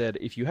that, we said,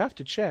 if you have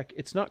to check,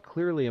 it's not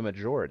clearly a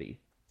majority.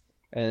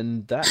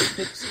 And that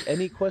fixed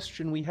any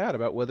question we had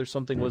about whether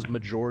something was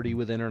majority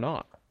within or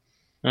not.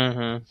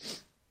 Mm-hmm.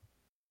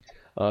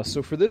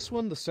 So for this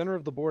one, the center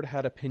of the board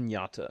had a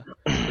Pinata.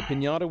 The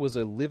Pinata was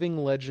a living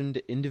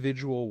legend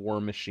individual war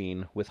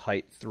machine with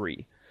height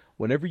 3.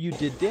 Whenever you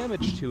did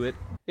damage to it,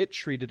 it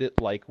treated it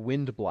like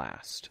Wind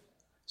Blast.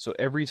 So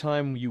every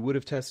time you would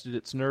have tested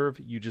its nerve,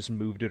 you just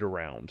moved it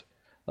around.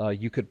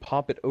 You could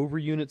pop it over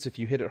units if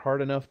you hit it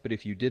hard enough, but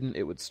if you didn't,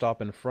 it would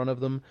stop in front of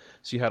them.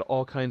 So you had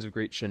all kinds of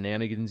great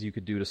shenanigans you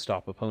could do to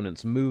stop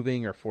opponents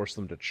moving or force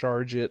them to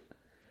charge it.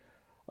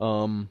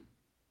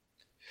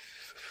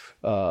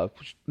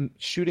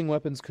 Shooting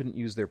weapons couldn't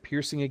use their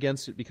piercing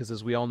against it because,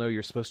 as we all know,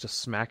 you're supposed to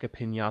smack a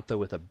Pinata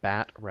with a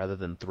bat rather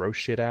than throw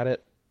shit at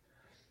it.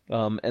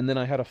 And then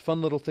I had a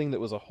fun little thing that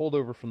was a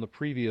holdover from the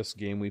previous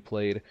game we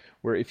played,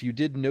 where if you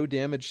did no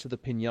damage to the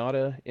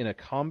Pinata in a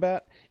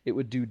combat, it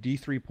would do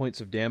D3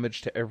 points of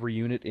damage to every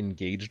unit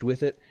engaged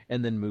with it,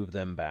 and then move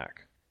them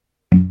back.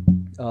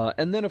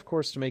 And then, of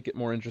course, to make it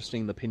more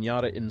interesting, the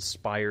Pinata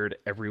inspired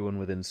everyone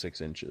within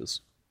 6 inches.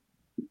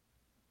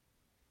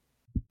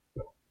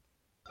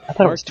 I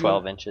thought it was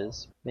 12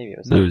 inches. Maybe it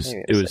was.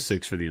 It was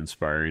 6 for the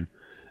inspiring.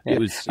 Yeah. It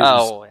was yeah,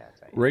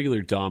 that's right.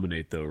 regular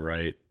dominate though,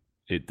 right?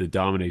 The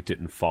dominate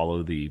didn't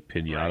follow the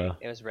Pinata. Right.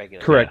 It was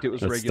regular. Correct. Yeah, it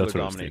was that's regular what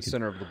I was dominate, thinking.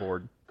 center of the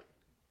board.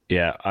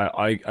 Yeah,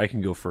 I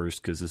can go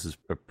first because this is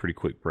a pretty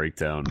quick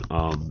breakdown.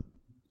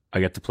 I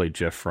got to play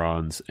Jeff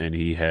Franz, and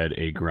he had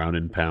a ground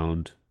and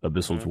pound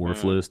Abyssal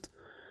Dwarf list,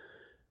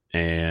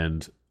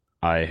 and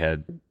I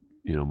had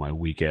my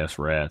weak ass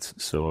rats.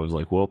 So I was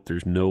like, well,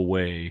 there's no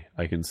way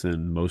I can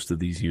send most of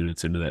these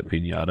units into that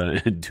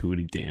pinata and do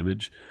any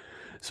damage.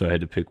 So I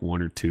had to pick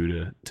one or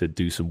two to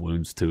do some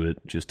wounds to it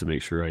just to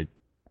make sure I,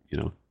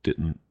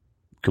 didn't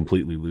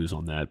completely lose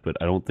on that. But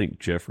I don't think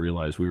Jeff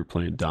realized we were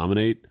playing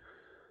Dominate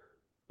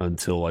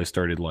until I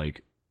started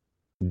like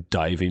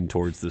diving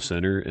towards the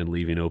center and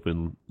leaving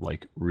open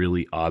like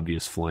really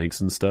obvious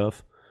flanks and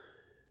stuff.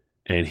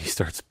 And he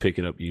starts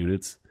picking up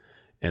units.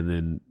 And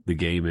then the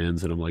game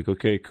ends, and I'm like,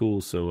 okay,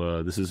 cool.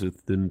 So this is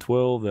within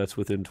 12. That's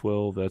within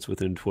 12. That's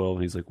within 12.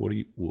 And he's like,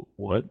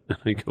 what? And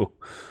I go,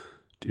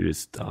 dude,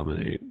 it's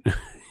Dominate.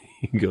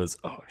 He goes,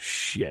 oh,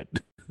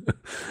 shit.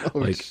 Oh,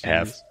 like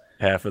jeez.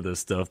 half of the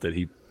stuff that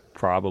he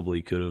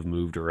probably could have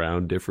moved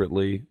around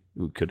differently,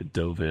 we could have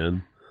dove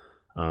in.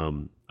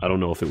 I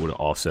don't know if it would have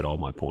offset all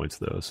my points,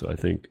 though. So I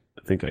think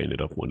I ended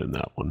up winning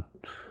that one.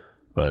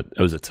 But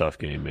it was a tough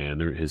game,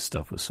 man. His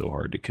stuff was so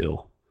hard to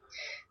kill.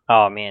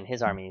 Oh man,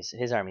 his army's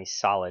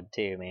solid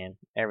too, man.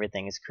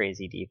 Everything is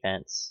crazy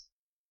defense.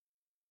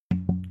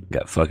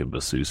 Got fucking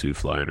Basusu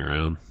flying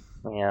around.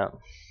 Yeah.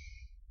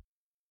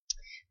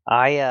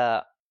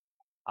 I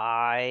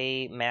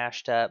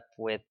mashed up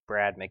with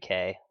Brad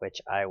McKay,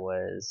 which I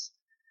was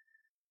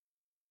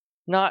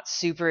not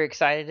super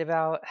excited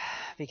about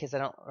because I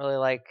don't really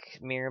like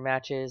mirror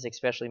matches,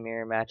 especially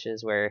mirror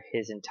matches where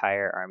his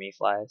entire army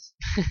flies.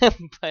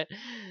 But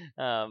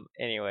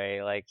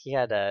anyway, like he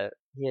had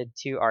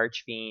 2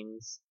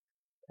 Archfiends,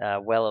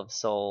 Well of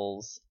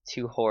Souls,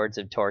 2 Hordes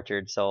of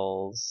Tortured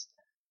Souls,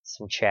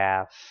 some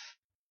chaff,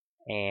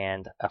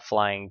 and a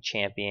flying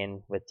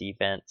champion with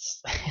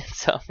defense.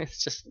 So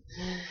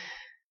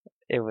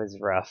it was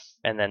rough,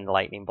 and then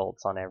lightning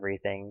bolts on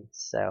everything.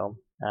 So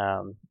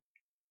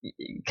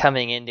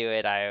coming into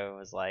it, I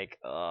was like,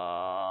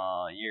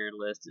 oh, your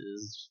list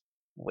is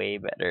way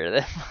better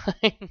than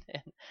mine.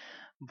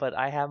 But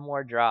I have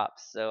more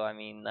drops, so I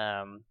mean,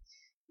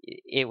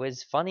 it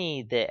was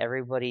funny that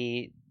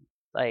everybody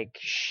like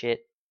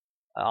shit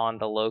on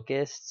the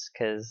locusts,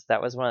 because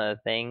that was one of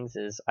the things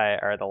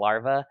or the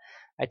larva.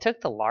 I took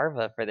the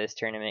larva for this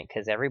tournament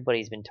because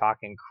everybody's been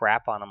talking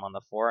crap on them on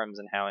the forums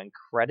and how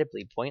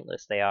incredibly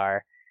pointless they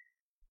are.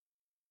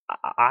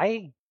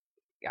 I'd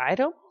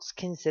almost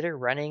consider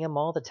running them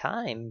all the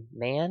time,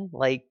 man.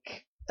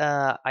 Like,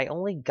 I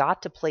only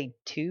got to play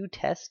 2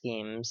 test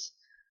games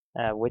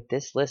with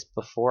this list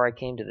before I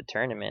came to the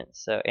tournament.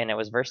 So, and it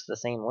was versus the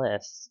same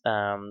list,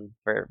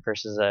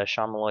 versus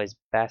Sean Malloy's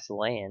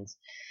Basileans.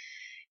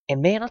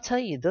 And man, I'll tell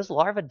you, those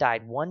larvae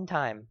died one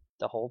time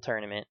the whole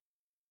tournament,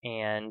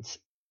 and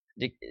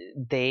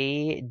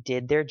they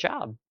did their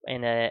job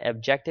in an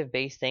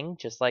objective-based thing,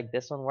 just like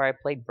this one where I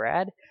played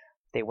Brad.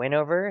 They went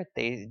over,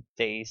 they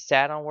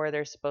sat on where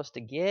they're supposed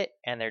to get,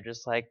 and they're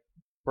just like,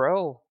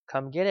 bro,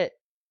 come get it.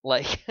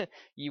 Like,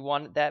 you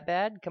want it that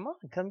bad? Come on,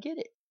 come get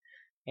it.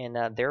 And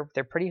they're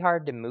pretty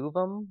hard to move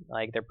them.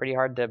 Like, they're pretty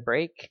hard to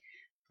break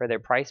for their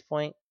price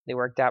point. They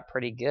worked out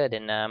pretty good.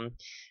 And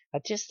I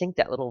just think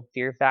that little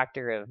fear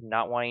factor of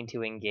not wanting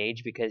to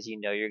engage because you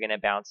know you're going to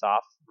bounce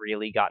off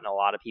really got in a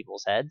lot of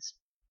people's heads.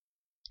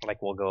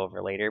 Like we'll go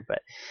over later.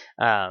 But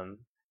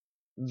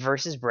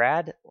versus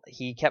Brad,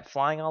 he kept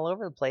flying all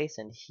over the place,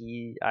 and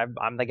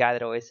I'm the guy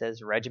that always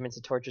says regiments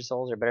of tortured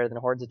souls are better than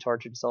hordes of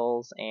tortured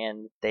souls,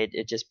 and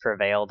it just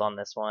prevailed on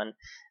this one.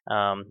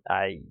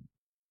 I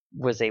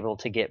was able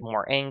to get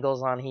more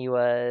angles than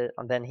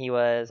he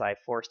was. I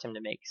forced him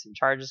to make some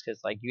charges because,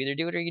 like, you either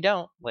do it or you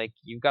don't. Like,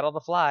 you've got all the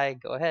fly,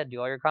 go ahead,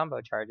 do all your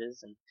combo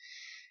charges, and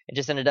it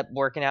just ended up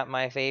working out in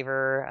my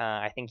favor.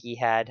 I think he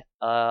had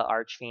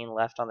Archfiend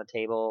left on the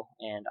table,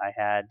 and I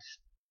had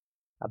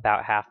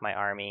about half my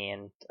army,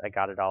 and I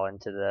got it all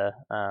into the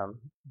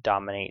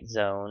dominate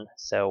zone,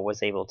 so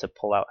was able to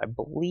pull out, I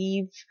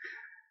believe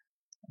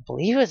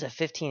it was a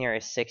 15 or a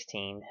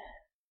 16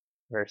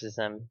 versus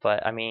them.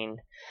 But I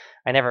mean,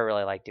 I never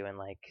really liked doing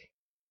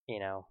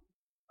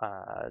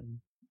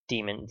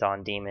demons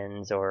on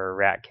demons or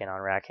ratkin on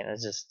ratkin.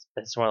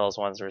 It's one of those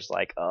ones where it's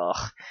like, oh,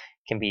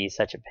 it can be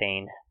such a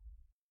pain.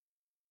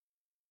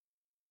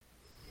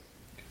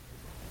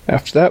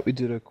 After that, we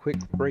did a quick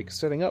break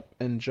setting up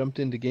and jumped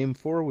into Game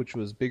 4, which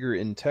was bigger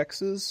in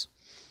Texas.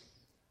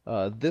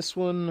 This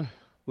one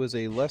was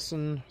a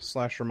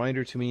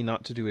lesson/reminder to me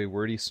not to do a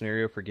wordy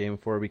scenario for Game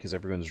 4 because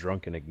everyone's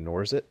drunk and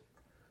ignores it.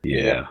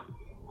 Yeah.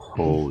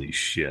 Holy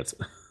shit.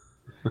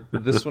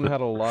 This one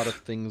had a lot of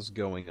things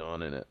going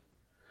on in it.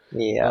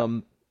 Yeah.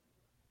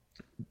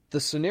 The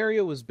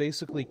scenario was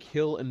basically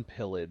kill and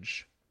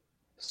pillage.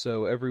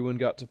 So everyone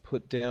got to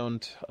put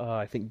down,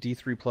 I think,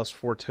 D3 plus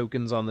 4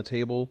 tokens on the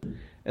table,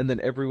 and then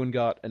everyone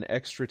got an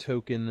extra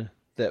token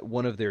that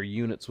one of their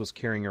units was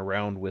carrying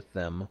around with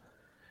them.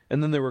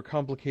 And then there were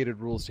complicated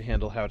rules to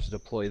handle how to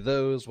deploy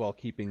those while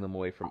keeping them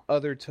away from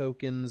other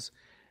tokens,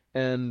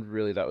 and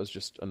really that was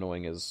just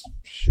annoying as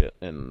shit,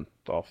 and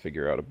I'll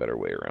figure out a better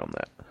way around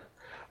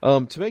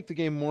that. To make the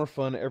game more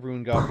fun,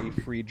 everyone got a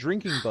free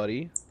drinking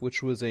buddy,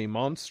 which was a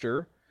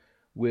monster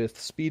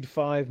with speed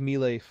 5,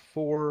 melee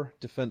 4,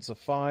 defense of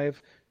 5,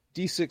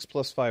 D6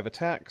 plus 5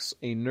 attacks,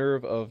 a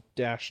nerve of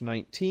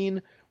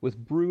 -19 with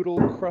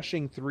brutal,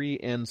 crushing 3,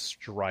 and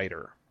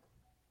strider.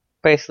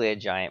 Basically a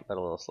giant, but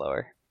a little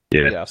slower.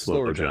 Yeah,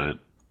 slower slow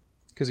giant.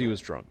 Because he was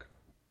drunk.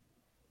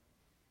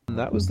 And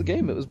that was the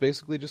game. It was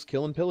basically just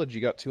kill and pillage.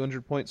 You got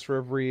 200 points for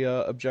every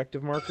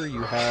objective marker.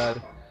 You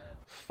had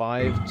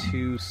 5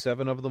 to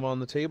 7 of them on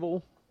the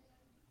table.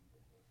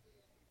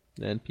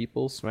 And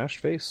people smashed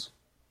face.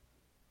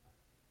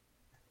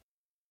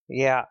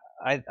 Yeah,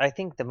 I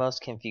think the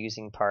most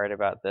confusing part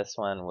about this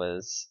one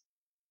was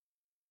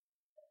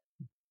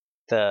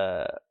we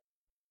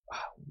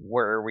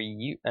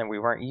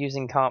weren't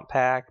using Comp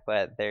Pack,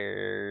 but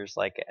there's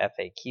like a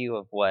FAQ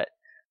of what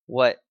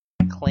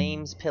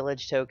claims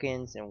pillage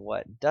tokens and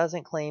what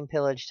doesn't claim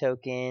pillage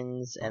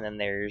tokens, and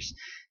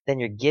then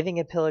you're giving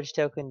a pillage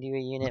token to a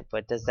unit,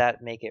 but does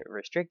that make it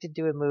restricted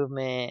to a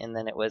movement? And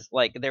then it was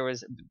like there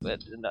was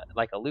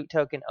like a loot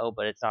token,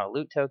 but it's not a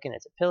loot token,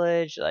 it's a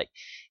pillage. Like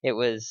it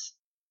was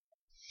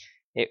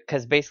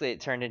because basically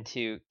it turned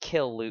into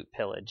kill, loot,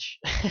 pillage.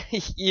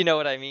 You know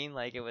what I mean?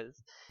 Like it was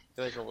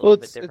a little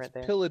bit different it's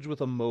there. Pillage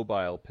with a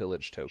mobile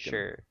pillage token.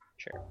 Sure.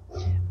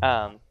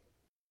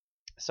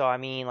 So I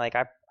mean, like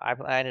I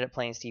ended up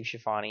playing Steve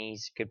Schifani.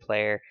 He's a good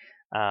player.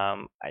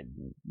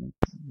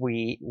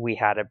 We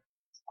had a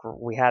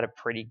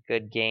pretty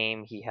good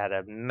game. He had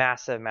a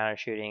massive amount of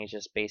shooting. It's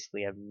just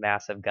basically a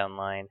massive gun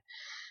line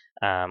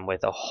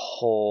with a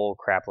whole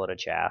crap load of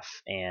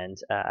chaff. And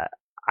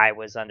I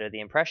was under the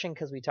impression,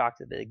 because we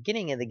talked at the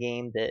beginning of the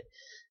game, that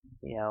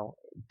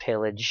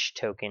pillage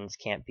tokens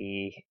can't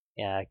be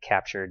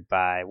captured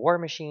by war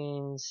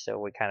machines, so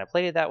we kind of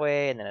played it that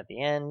way. And then at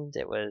the end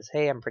it was,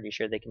 hey, I'm pretty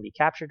sure they can be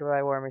captured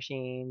by war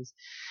machines,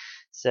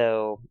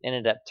 so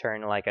ended up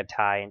turning like a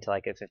tie into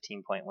like a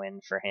 15-point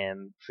win for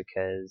him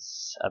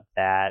because of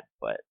that.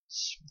 But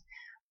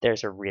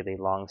there's a really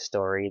long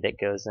story that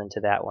goes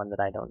into that one that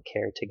I don't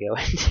care to go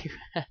into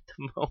at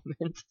the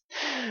moment.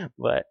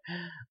 But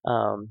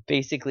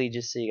basically,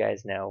 just so you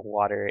guys know,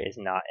 water is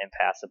not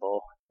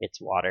impassable. It's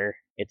water.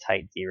 It's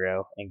height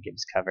 0 and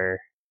gives cover.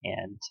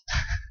 And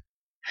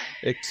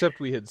except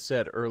we had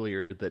said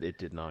earlier that it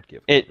did not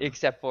give cover.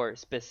 Except for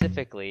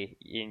specifically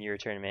in your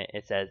tournament,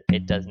 it says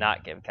it does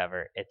not give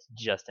cover. It's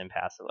just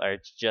impassable, or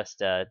it's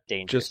just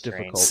dangerous just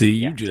terrain. difficult. See,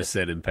 you just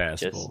said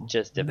impassable.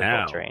 Just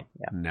difficult terrain.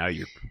 Yeah. Now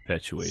you're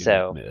perpetuating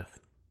So, that myth.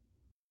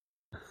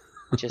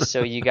 Just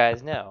so you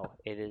guys know,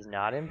 it is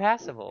not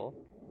impassable.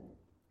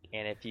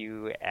 And if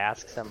you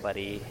ask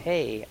somebody,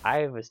 hey,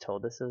 I was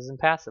told this was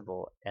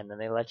impassable, and then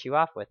they let you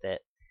off with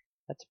it,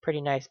 that's a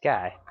pretty nice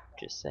guy.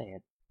 Just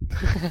saying.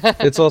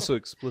 It's also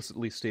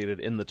explicitly stated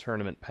in the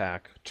tournament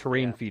pack.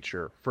 Terrain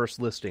feature,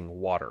 first listing,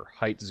 water,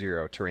 height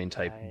 0, terrain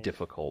type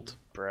difficult.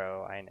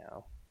 Bro, I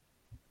know.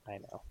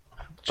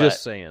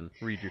 Just saying,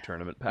 read your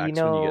tournament packs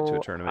when you get to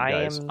a tournament,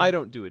 guys. I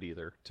don't do it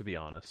either, to be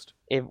honest.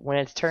 When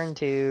it's turn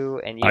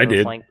 2 and you I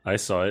did. flank... I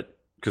saw it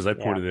because I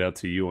pointed it out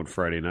to you on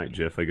Friday night,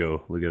 Jeff. I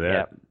go, look at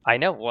that. Yeah, I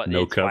know. What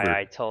no cover.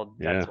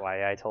 That's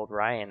why I told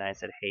Ryan. I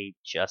said, hey,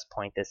 just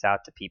point this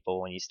out to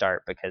people when you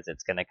start, because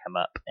it's going to come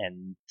up.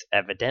 And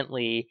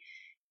evidently,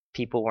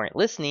 people weren't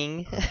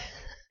listening.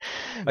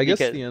 I guess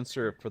the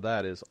answer for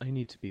that is I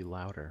need to be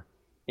louder.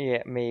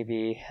 Yeah,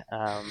 maybe.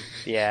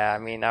 Yeah, I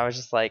mean, I was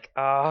just like,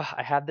 I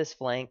had this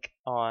flank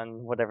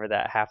on whatever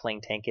that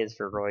halfling tank is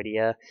for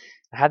Roidia.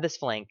 I had this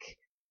flank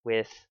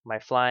with my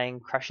flying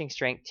crushing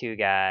strength 2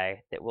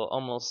 guy that will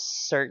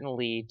almost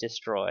certainly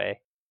destroy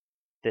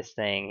this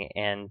thing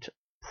and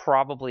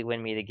probably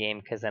win me the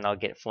game, because then I'll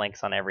get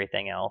flanks on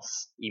everything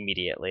else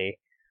immediately.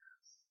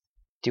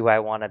 Do I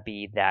want to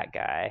be that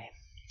guy?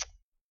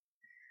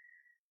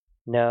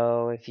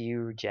 No, if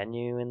you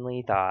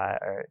genuinely thought,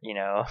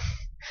 you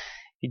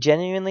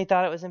genuinely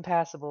thought it was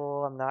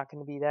impassable, I'm not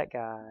going to be that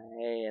guy,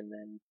 and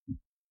then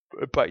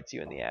it bites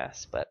you in the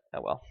ass. But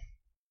oh well.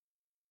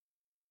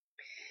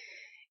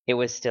 It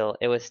was still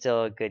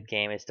a good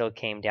game. It still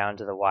came down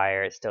to the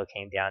wire. It still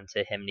came down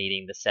to him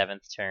needing the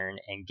 7th turn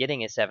and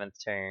getting a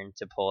 7th turn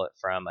to pull it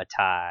from a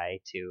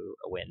tie to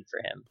a win for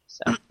him.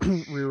 So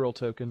reroll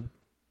token.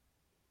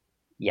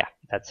 Yeah,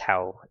 that's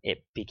how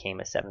it became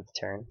a 7th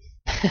turn.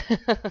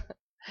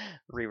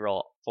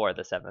 Reroll for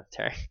the 7th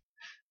turn.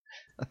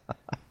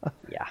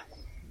 Yeah.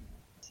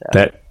 So.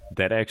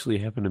 That actually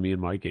happened to me in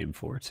my game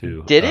 4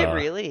 too. Did it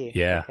really?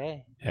 Yeah.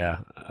 Okay.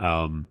 Yeah.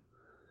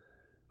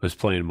 Was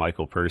playing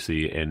Michael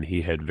Percy, and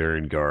he had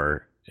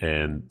Varengar,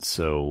 and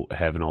so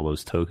having all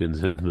those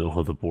tokens in the middle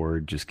of the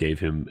board just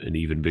gave him an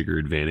even bigger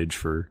advantage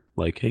for,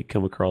 like, hey,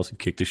 come across and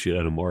kick the shit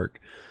out of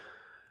Mark,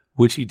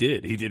 which he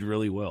did. He did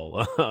really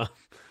well.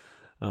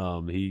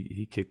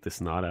 He kicked the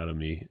snot out of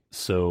me.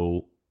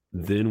 So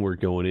then we're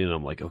going in.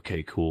 I'm like,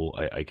 okay, cool.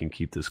 I can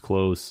keep this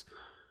close.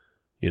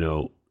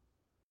 Well,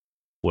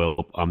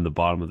 I'm the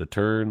bottom of the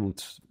turn.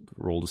 Let's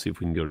roll to see if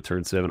we can go to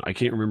turn 7. I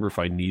can't remember if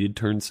I needed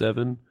turn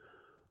 7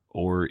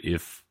 or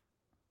if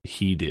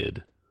he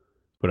did,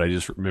 but I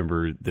just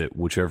remember that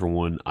whichever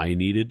one I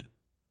needed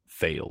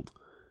failed,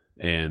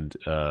 and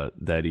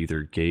that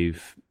either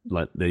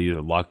they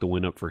either locked the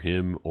win up for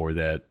him, or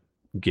that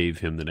gave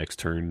him the next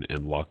turn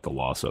and locked the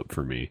loss up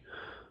for me.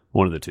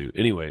 One of the two.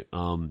 Anyway,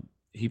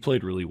 he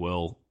played really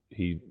well.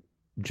 He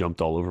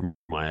jumped all over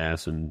my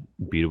ass and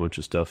beat a bunch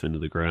of stuff into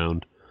the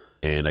ground,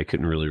 and I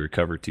couldn't really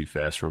recover too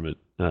fast from it.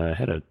 I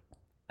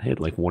had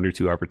like one or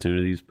two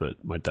opportunities,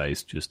 but my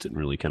dice just didn't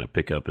really kind of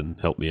pick up and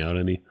help me out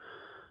any.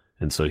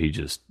 And so he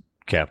just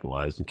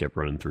capitalized and kept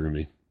running through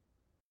me.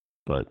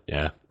 But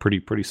yeah,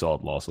 pretty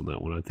solid loss on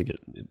that one. I think it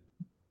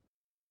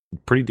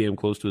pretty damn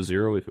close to a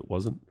 0 if it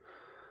wasn't.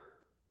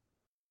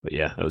 But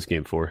yeah, that was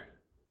game 4.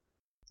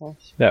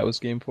 That was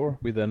game 4.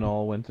 We then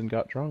all went and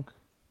got drunk.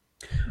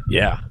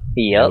 Yeah.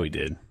 Yep. We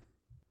did.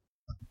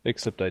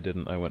 Except I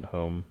didn't. I went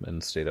home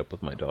and stayed up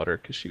with my daughter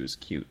because she was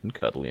cute and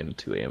cuddly, and at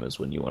 2 a.m. is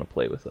when you want to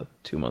play with a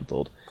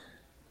 2-month-old.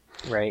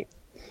 Right.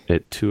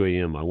 At 2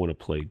 a.m., I want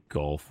to play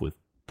golf with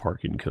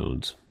parking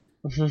cones.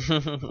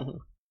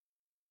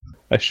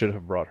 I should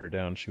have brought her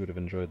down. She would have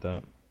enjoyed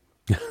that.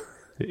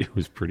 It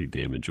was pretty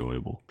damn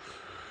enjoyable.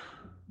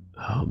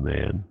 Oh,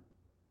 man.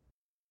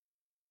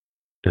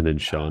 And then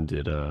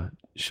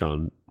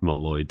Sean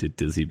Malloy did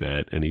Dizzy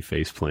Bat, and he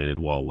face planted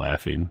while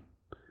laughing.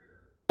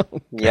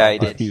 Yeah, he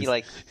did.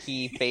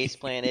 He face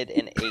planted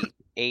and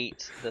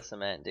ate the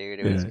cement, dude.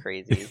 It was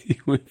crazy. He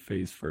went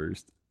face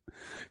first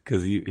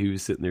because he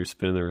was sitting there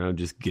spinning around,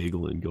 just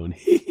giggling, going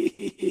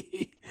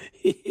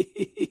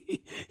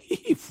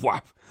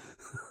whap.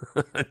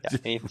 Yeah,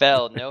 and he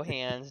fell, no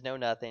hands, no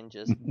nothing,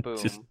 just boom,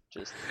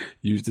 just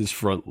used his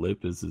front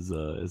lip as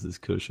his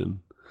cushion.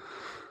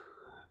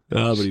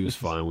 But he was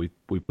fine.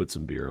 We put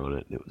some beer on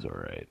it, and it was all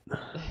right.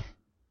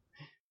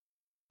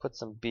 Put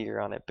some beer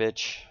on it,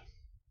 bitch.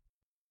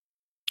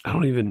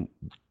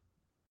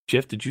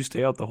 Jeff, did you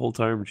stay out the whole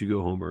time, or did you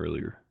go home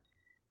earlier?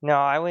 No,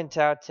 I went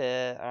out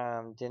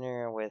to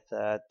dinner with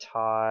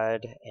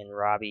Todd and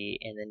Robbie,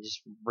 and then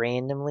just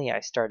randomly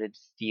I started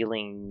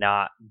feeling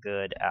not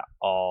good at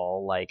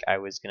all. Like I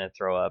was gonna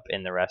throw up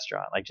in the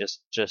restaurant. Like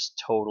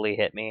just totally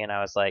hit me, and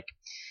I was like,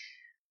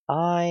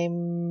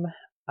 I'm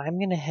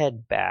gonna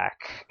head back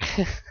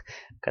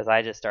because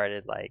I just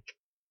started like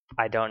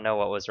I don't know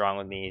what was wrong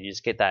with me. You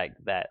just get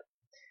that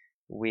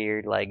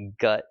weird like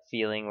gut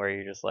feeling where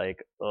you're just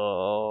like,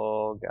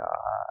 oh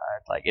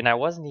god, like, and I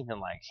wasn't even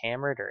like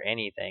hammered or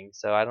anything,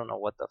 so I don't know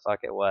what the fuck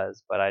it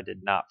was, but I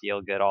did not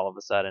feel good all of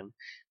a sudden.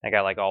 I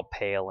got like all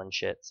pale and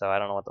shit, so I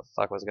don't know what the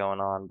fuck was going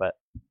on, but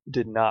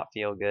did not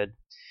feel good.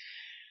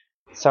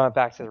 So I went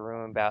back to the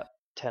room about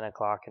 10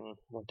 o'clock and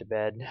went to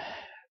bed.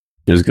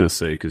 I was gonna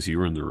say, because you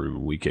were in the room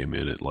and we came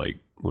in at like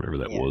whatever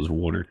that was,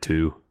 1 or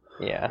 2.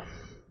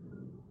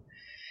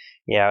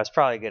 Yeah, it was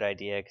probably a good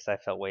idea because I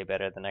felt way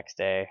better the next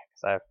day.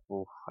 Because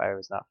I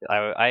was not.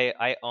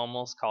 I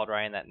almost called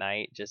Ryan that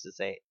night just to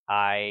say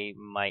I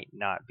might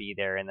not be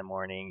there in the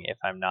morning if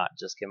I'm not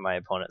just giving my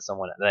opponent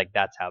someone. Like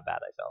that's how bad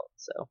I felt.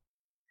 So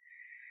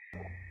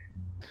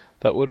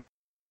that would.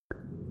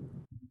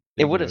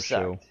 It would have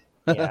sucked.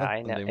 Yeah,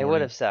 I know it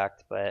would have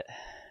sucked, but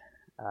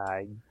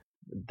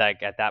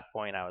like at that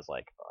point I was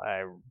like,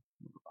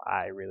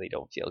 I really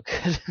don't feel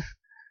good.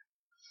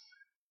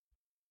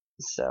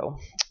 So,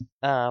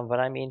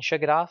 but I mean,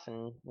 shook it off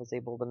and was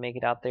able to make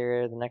it out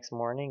there the next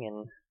morning,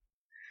 and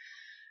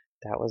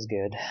that was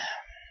good.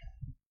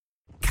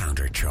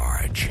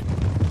 Countercharge.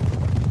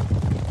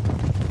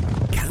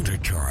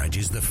 Countercharge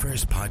is the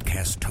first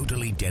podcast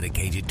totally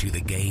dedicated to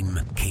the game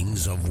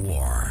Kings of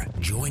War.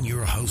 Join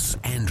your hosts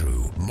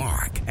Andrew,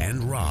 Mark,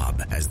 and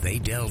Rob as they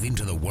delve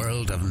into the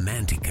world of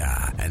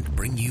Mantica and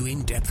bring you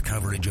in-depth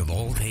coverage of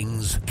all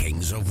things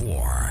Kings of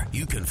War.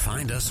 You can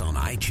find us on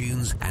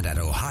iTunes and at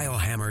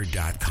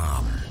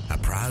ohiohammer.com, a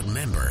proud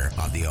member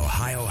of the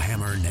Ohio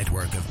Hammer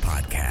network of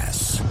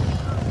podcasts.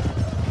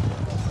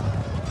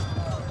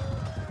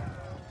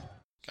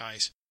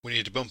 Guys, we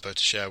need a bumper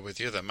to share with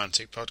the other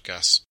Mantic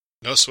podcasts.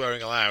 No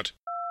swearing allowed.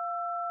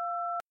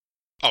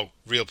 Oh,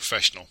 real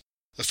professional.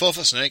 The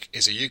 4-Foot Snake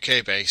is a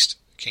UK-based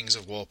Kings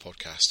of War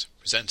podcast,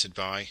 presented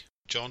by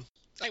John.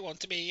 I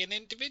want to be an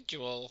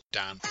individual.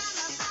 Dan.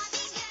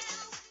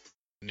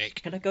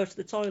 Nick. Can I go to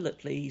the toilet,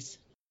 please?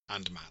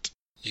 And Matt.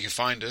 You can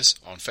find us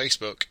on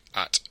Facebook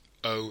at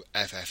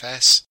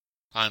OFFS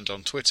and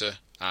on Twitter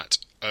at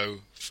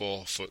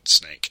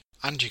O4FootSnake.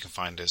 And you can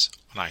find us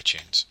on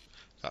iTunes.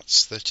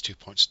 That's 32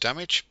 points of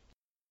damage.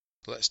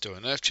 Let's do a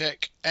nerve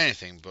check.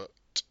 Anything but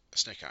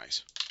snake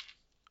eyes.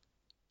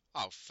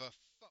 Oh, for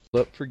fuck.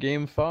 Up for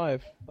game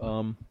 5.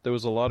 There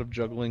was a lot of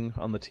juggling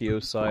on the TO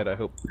side. I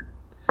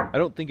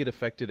don't think it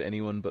affected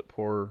anyone but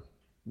poor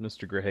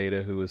Mr.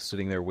 Grajeda, who was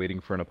sitting there waiting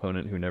for an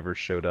opponent who never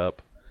showed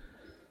up.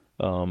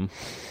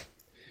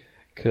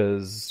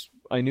 Because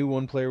I knew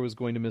one player was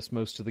going to miss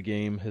most of the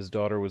game. His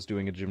daughter was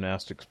doing a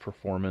gymnastics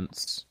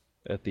performance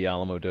at the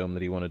Alamo Dome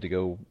that he wanted to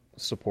go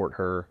support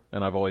her,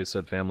 and I've always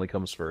said family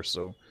comes first,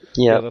 so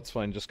yeah, that's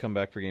fine, just come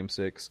back for game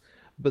 6.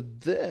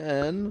 But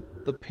then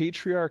the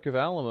Patriarch of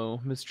Alamo,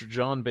 Mr.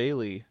 John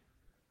Bailey,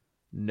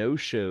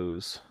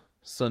 no-shows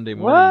Sunday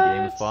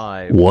morning, game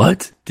 5.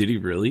 What? Did he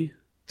really?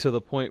 To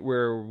the point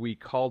where we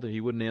called him, he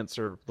wouldn't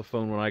answer the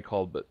phone when I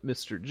called, but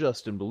Mr.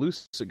 Justin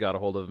Belusa got a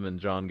hold of him, and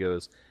John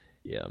goes,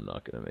 Yeah, I'm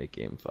not gonna make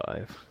game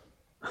 5.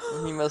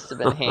 He must have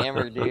been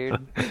hammered,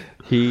 dude.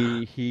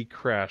 He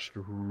crashed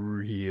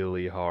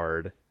really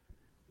hard,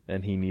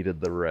 and he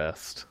needed the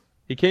rest.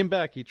 He came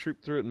back, he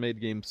trooped through it and made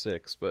game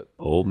 6, but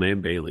Old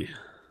man Bailey.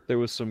 there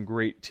was some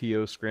great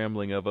TO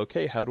scrambling of,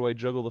 okay, how do I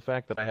juggle the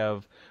fact that I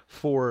have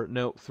 2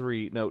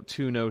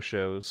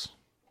 no-shows?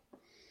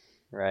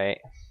 Right.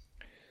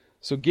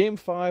 So game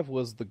 5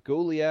 was the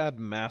Goliad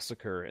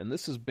Massacre, and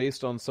this is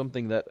based on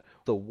something that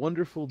the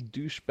wonderful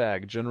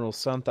douchebag General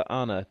Santa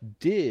Anna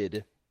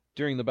did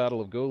during the Battle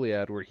of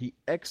Goliad, where he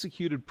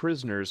executed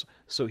prisoners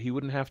so he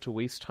wouldn't have to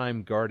waste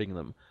time guarding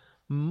them.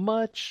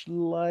 Much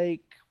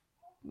like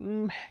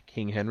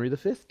King Henry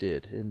V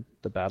did in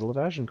the Battle of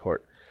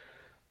Agincourt.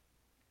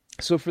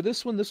 So for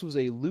this one, this was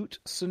a loot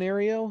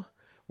scenario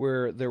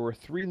where there were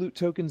 3 loot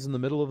tokens in the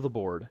middle of the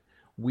board.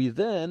 We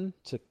then,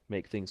 to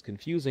make things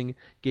confusing,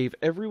 gave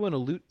everyone a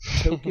loot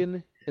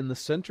token in the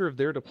center of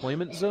their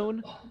deployment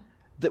zone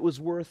that was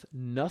worth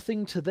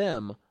nothing to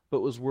them,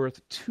 but was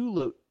worth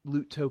 2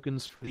 loot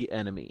tokens for the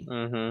enemy.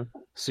 Mm-hmm.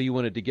 So you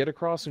wanted to get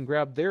across and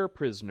grab their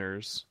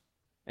prisoners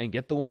and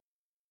get the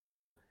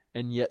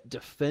and yet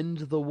defend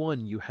the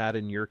one you had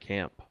in your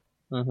camp.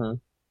 Mm-hmm.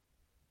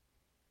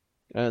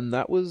 And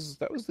that was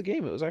the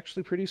game. It was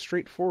actually pretty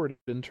straightforward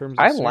in terms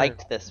of I scenario.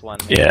 liked this one.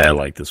 Man. Yeah, I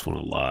like this one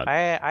a lot.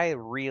 I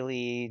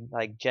really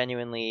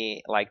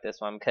genuinely like this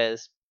one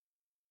because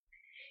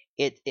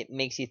it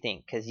makes you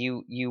think, because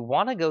you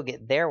want to go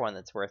get their one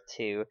that's worth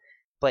 2,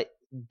 but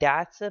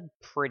that's a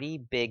pretty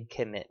big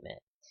commitment,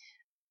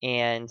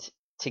 and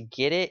to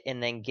get it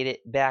and then get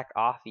it back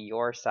off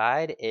your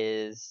side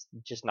is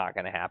just not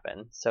going to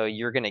happen. So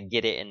you're going to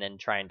get it and then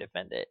try and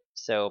defend it.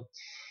 So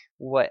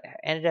what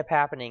ended up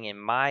happening in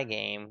my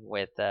game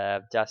with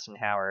Dustin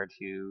Howard,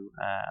 who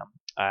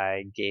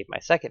I gave my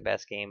second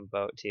best game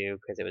vote to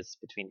because it was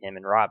between him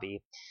and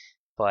Robbie.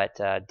 But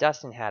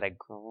Dustin had a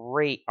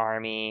great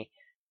army,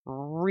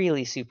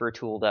 really super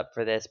tooled up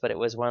for this, but it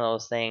was one of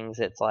those things,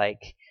 it's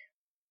like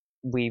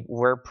we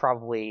were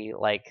probably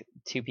like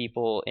 2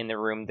 people in the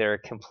room that are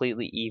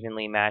completely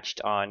evenly matched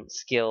on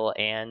skill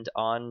and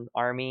on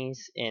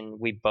armies, and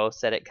we both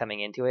said it coming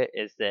into it,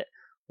 is that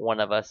one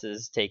of us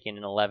is taking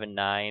an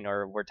 11-9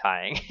 or we're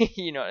tying.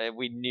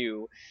 We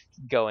knew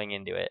going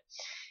into it.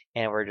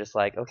 And we're just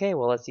like, okay,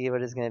 well, let's see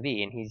what it's going to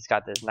be. And he's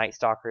got this Night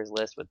Stalkers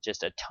list with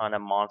just a ton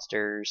of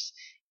monsters,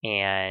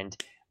 and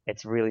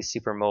it's really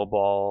super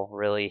mobile,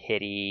 really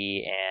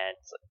hitty, and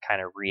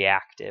kind of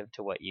reactive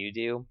to what you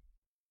do.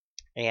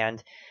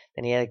 And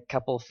then he had a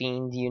couple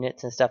fiend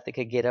units and stuff that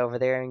could get over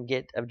there and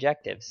get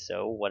objectives.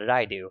 So what did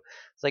I do?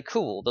 It's like,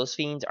 cool, those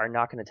fiends are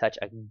not going to touch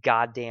a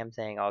goddamn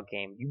thing all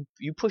game.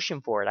 You push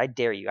him for it. I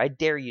dare you. I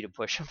dare you to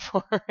push him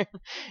for it.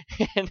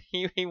 And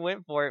he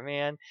went for it,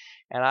 man.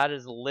 And I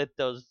just lit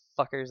those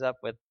fuckers up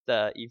with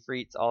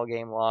Ifrits all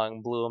game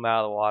long, blew them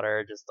out of the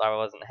water. Just, I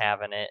wasn't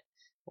having it.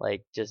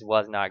 Just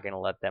was not going to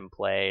let them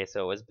play.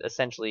 So it was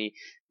essentially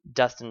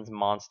Dustin's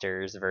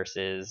monsters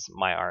versus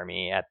my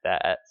army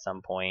at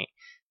some point.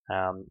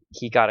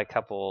 He got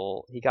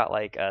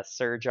a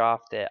surge off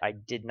that I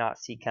did not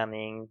see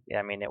coming.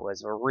 I mean, it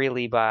was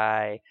really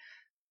by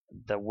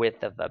the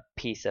width of a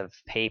piece of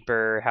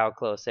paper how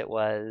close it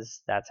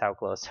was. That's how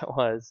close it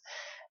was.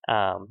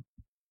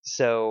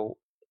 So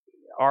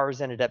ours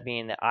ended up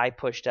being that I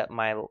pushed up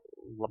my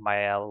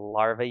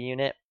larva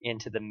unit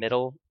into the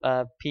middle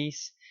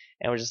piece,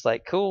 and was just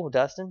like, cool,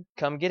 Dustin,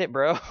 come get it,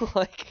 bro.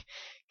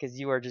 Because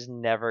you are just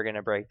never going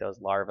to break those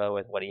larvae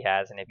with what he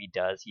has, and if he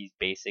does, he's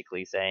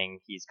basically saying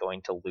he's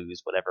going to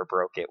lose whatever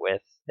broke it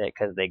with,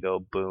 because they go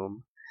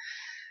boom.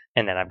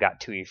 And then I've got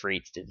 2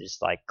 Ifrits to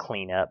just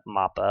clean up,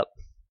 mop up.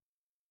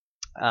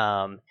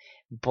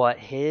 But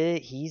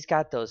he's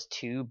got those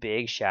 2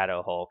 big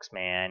Shadow Hulks,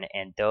 man,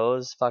 and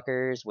those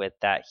fuckers with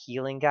that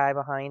healing guy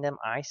behind them,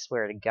 I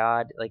swear to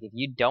God, if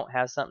you don't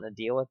have something to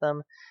deal with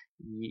them,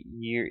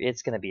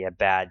 it's going to be a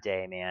bad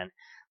day, man.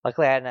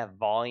 Luckily, I had enough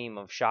volume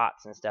of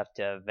shots and stuff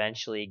to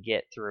eventually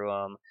get through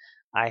them.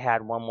 I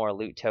had 1 more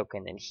loot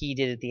token than he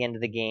did at the end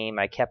of the game.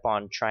 I kept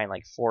on trying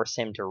force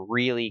him to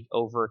really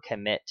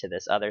overcommit to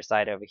this other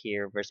side over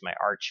here versus my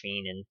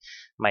Archfiend and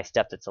my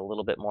stuff that's a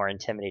little bit more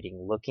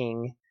intimidating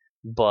looking,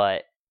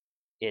 but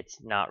it's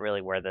not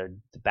really where the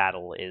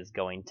battle is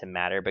going to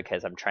matter,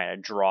 because I'm trying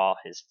to draw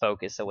his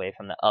focus away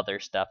from the other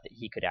stuff that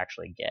he could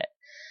actually get.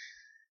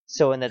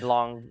 So in the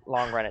long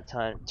run, it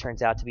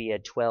turns out to be a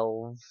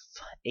 12-8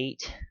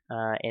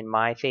 in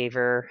my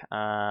favor.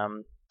 I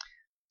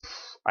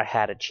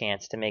had a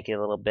chance to make it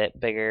a little bit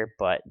bigger,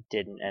 but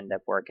didn't end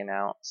up working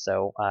out.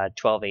 So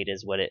 12-8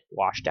 is what it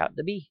washed out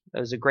to be. It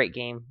was a great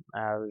game.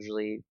 I was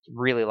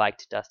really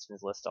liked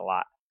Dustin's list a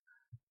lot.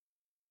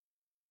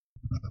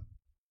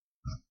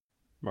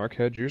 Mark,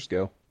 how'd yours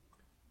go?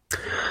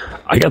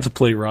 I got to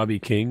play Robbie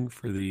King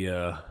for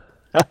the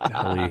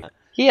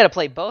He had to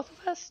play both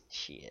of us?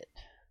 Shit.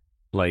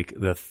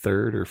 The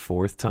 3rd or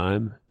 4th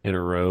time in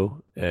a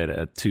row at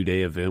a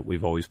 2-day event.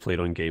 We've always played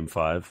on Game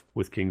 5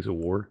 with Kings of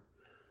War.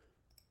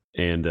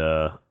 And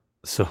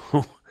so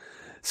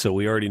So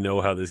we already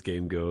know how this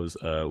game goes.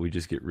 We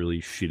just get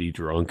really shitty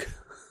drunk,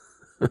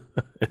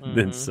 and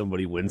then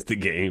somebody wins the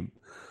game.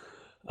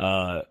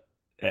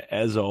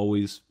 As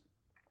always,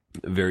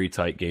 very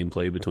tight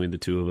gameplay between the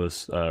two of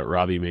us.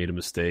 Robbie made a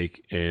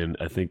mistake, and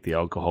I think the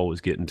alcohol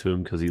was getting to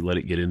him because he let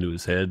it get into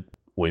his head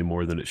way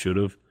more than it should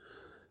have.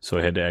 So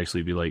I had to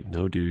actually be like,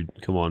 no, dude,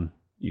 come on.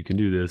 You can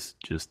do this.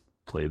 Just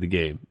play the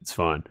game. It's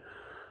fine.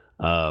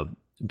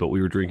 But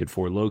we were drinking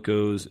Four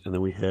Locos, and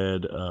then we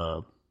had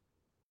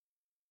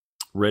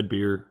red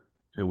beer,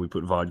 and we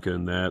put vodka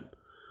in that.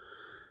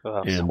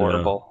 Oh, it was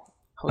horrible.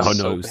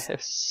 It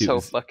was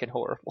so fucking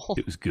horrible.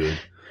 It was good.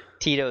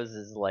 Tito's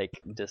is like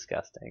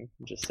disgusting.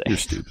 I'm just saying. You're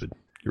stupid.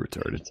 You're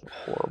retarded. It's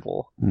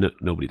horrible. No,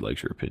 nobody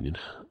likes your opinion.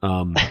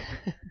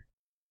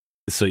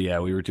 So yeah,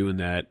 we were doing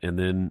that, and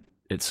then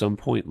at some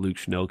point, Luke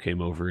Schnell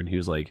came over, and he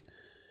was like,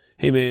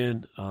 "Hey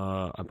man,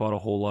 I bought a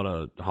whole lot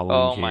of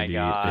Halloween candy." Oh my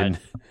god!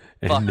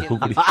 And fucking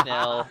nobody, Luke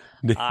Schnell.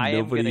 I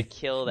am gonna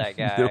kill that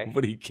guy.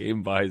 Nobody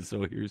came by,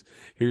 so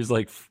here's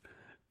like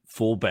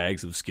full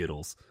bags of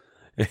Skittles.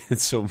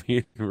 And so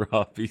me and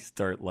Robbie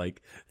start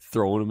like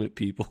throwing them at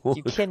people.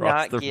 You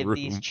cannot the give room.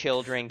 these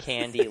children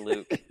candy,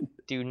 Luke.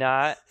 Do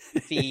not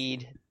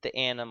feed the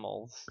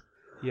animals.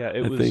 Yeah,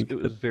 it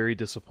was very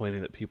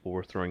disappointing that people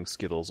were throwing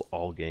Skittles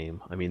all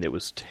game. I mean, it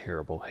was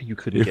terrible. You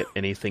couldn't get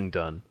anything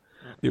done.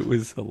 It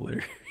was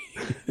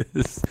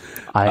hilarious.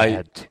 I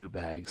had 2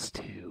 bags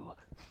too.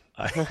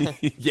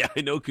 Yeah,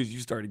 I know, because you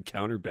started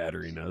counter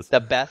battering us. The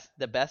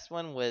best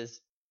one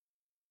was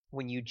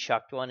when you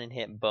chucked one and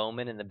hit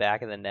Bowman in the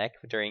back of the neck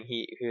during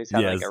he was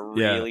having like a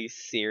really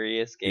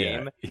serious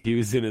game. Yeah. He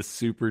was in a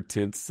super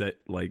tense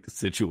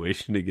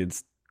situation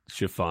against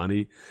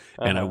Shafani,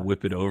 and I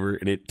whip it over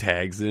and it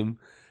tags him,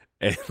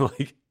 and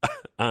like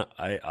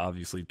I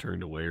obviously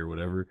turned away or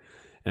whatever.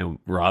 And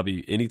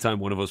Robbie, anytime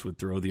one of us would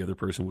throw, the other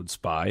person would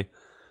spy.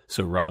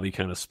 So Robbie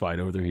kind of spied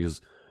over there. He goes,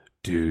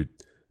 "Dude,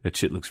 that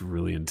shit looks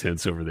really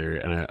intense over there."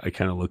 And I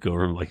kind of look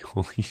over him like,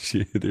 "Holy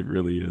shit, it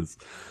really is."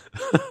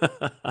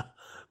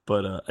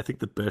 But I think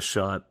the best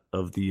shot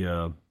of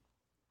the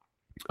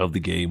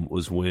game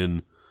was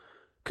when,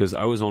 because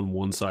I was on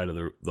one side of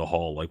the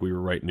hall, like we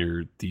were right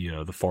near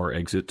the far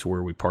exit to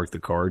where we parked the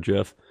car,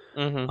 Jeff.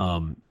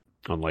 On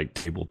like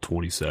table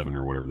 27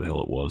 or whatever the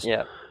hell it was.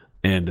 Yeah.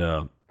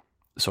 And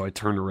so I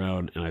turned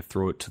around and I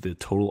throw it to the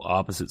total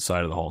opposite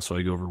side of the hall. So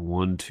I go over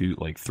 1, 2,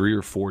 like 3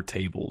 or 4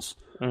 tables,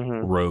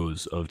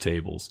 rows of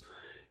tables,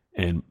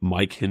 and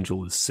Mike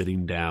Hingel is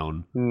sitting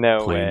down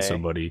playing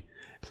somebody.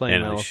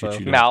 Playing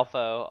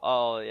Malfo.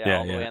 Oh, yeah,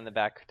 all the way on the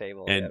back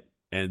table. And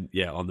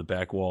on the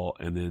back wall.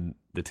 And then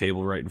the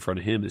table right in front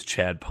of him is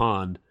Chad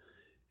Pond.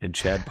 And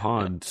Chad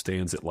Pond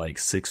stands at like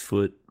 6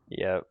 foot.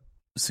 Yep.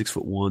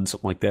 6'1",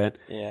 something like that.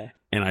 Yeah.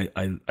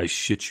 And I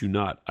shit you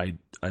not, I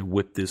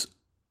whipped this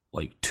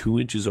like 2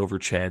 inches over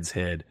Chad's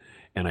head,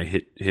 and I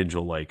hit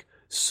Hingel like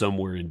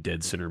somewhere in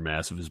dead center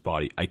mass of his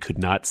body. I could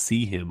not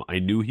see him. I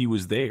knew he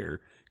was there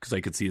because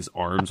I could see his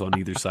arms on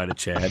either side of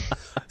Chad.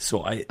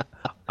 So I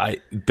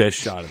best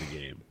shot of the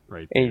game,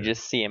 right there. And you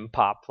just see him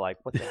pop like,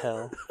 what the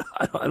hell?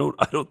 I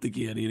don't think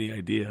he had any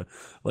idea.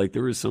 Like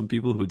there were some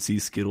people who would see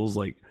Skittles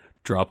like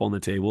drop on the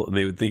table and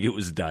they would think it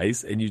was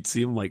dice, and you'd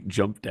see him like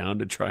jump down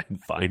to try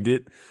and find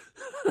it.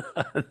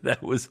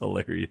 That was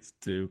hilarious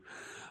too.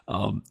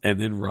 And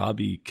then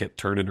Robbie kept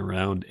turning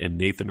around, and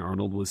Nathan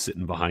Arnold was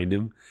sitting behind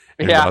him.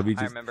 And I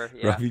remember.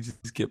 Yeah. Robbie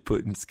just kept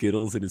putting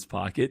Skittles in his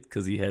pocket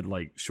because he had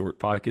like short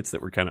pockets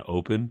that were kind of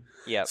open.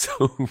 Yeah.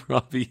 So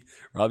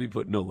Robbie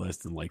put no less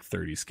than like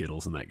 30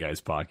 Skittles in that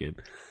guy's pocket.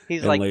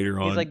 He's like,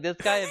 this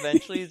guy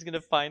eventually is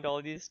gonna find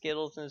all these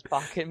Skittles in his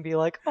pocket and be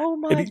like, "Oh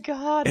my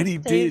god!" And he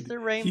did. The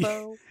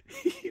rainbow.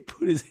 He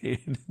put his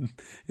hand in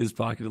his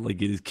pocket to like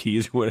get his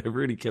keys or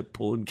whatever, and he kept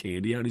pulling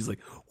candy out. And he's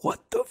like,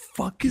 "What the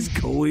fuck is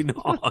going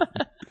on?"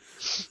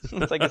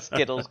 It's like a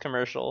Skittles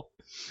commercial.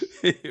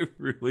 It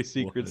really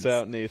Secret's was.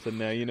 out, Nathan.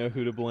 Now you know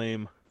who to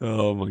blame.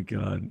 Oh my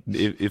god!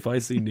 If I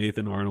see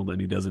Nathan Arnold and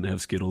he doesn't have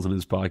Skittles in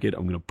his pocket,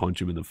 I'm gonna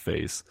punch him in the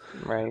face.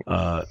 Right.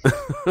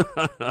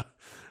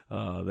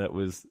 That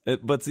was.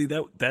 But see,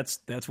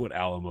 that's what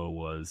Alamo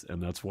was,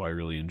 and that's why I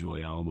really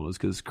enjoy Alamo, is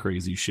because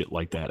crazy shit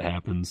like that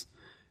happens,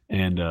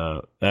 and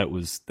that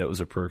was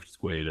a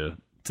perfect way to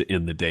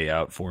end the day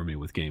out for me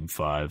with Game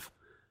 5.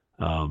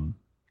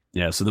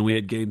 Yeah. So then we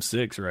had Game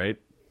 6, right?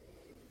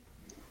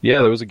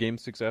 Yeah, there was a Game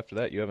 6 after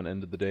that. You haven't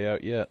ended the day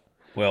out yet.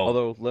 Well,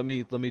 although let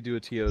me do a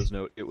TO's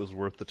note. It was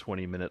worth the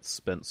 20 minutes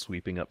spent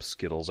sweeping up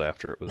Skittles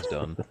after it was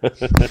done.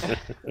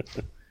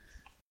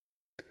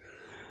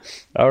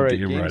 All right,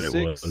 Game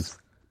 6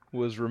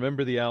 was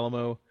Remember the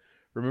Alamo.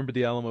 Remember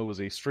the Alamo was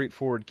a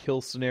straightforward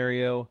kill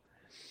scenario,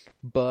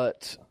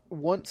 but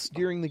once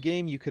during the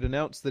game you could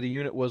announce that a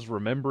unit was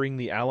remembering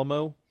the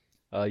Alamo.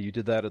 You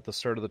did that at the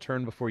start of the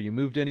turn before you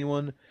moved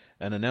anyone,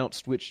 and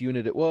announced which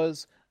unit it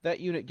was. That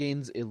unit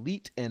gains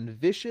Elite and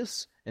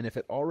Vicious, and if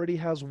it already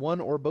has one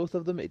or both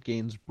of them, it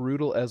gains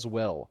Brutal as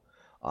well.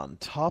 On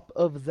top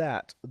of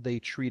that, they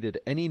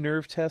treated any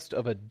nerve test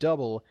of a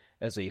double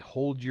as a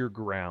hold your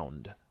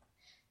ground.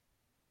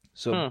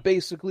 So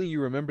basically,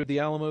 you remembered the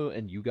Alamo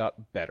and you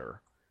got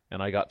better.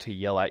 And I got to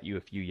yell at you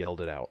if you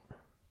yelled it out.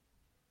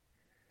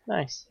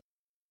 Nice.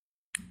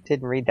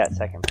 Didn't read that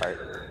second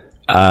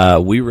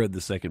part. We read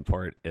the second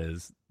part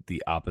as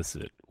the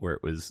opposite, where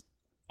it was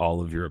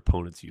all of your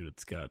opponent's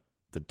units got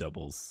the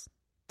doubles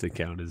to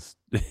count as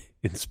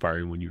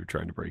inspiring when you were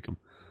trying to break them.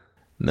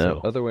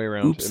 No, So, other way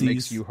around. oopsies. It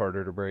makes you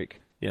harder to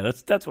break. Yeah,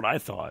 that's what I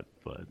thought,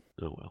 but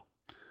oh well.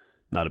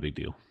 Not a big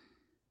deal.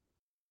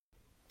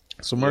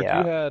 So, Mark,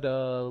 Yeah. you had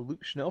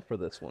Luke Schnell for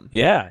this one.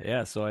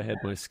 Yeah. So I had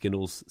my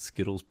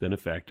Skittles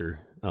benefactor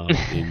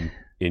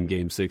in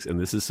Game 6, and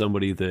this is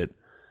somebody that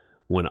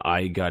when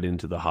I got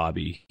into the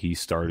hobby, he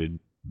started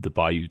the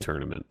Bayou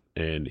tournament,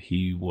 and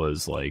he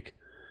was like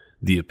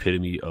the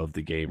epitome of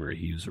the gamer.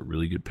 He was a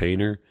really good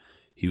painter.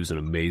 He was an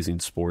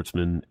amazing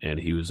sportsman, and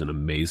he was an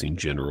amazing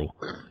general.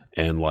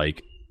 And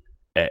like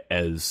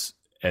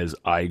as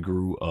I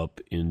grew up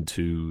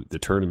into the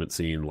tournament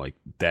scene, like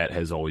that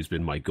has always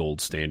been my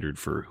gold standard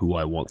for who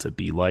I want to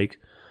be like.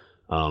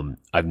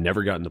 I've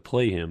never gotten to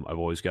play him. I've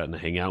always gotten to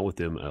hang out with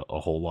him a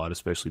whole lot,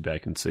 especially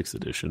back in 6th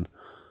edition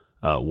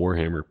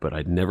Warhammer, but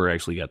I'd never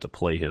actually got to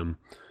play him.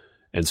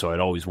 And so I'd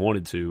always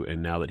wanted to,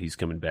 and now that he's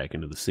coming back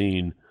into the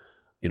scene,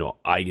 you know,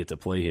 I get to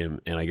play him,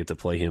 and I get to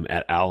play him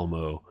at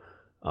Alamo.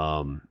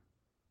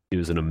 It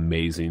was an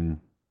amazing,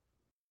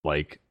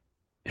 like,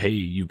 hey,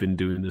 you've been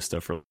doing this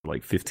stuff for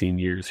like 15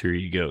 years. Here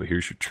you go.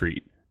 Here's your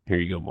treat. Here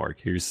you go, Mark.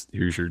 Here's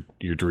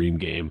your dream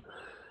game.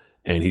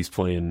 And he's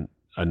playing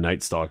a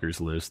Night Stalkers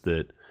list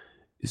that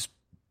is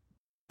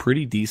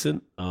pretty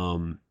decent.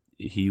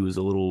 He was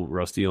a little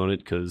rusty on it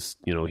because,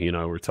 you know, he and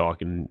I were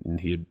talking, and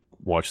he had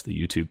watched the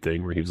YouTube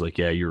thing where he was like,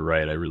 yeah, you're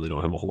right. I really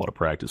don't have a whole lot of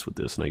practice with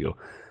this. And I go,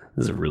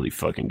 this is a really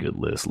fucking good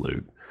list,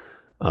 Luke.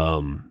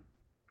 And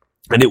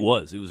it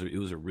was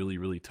a really,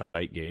 really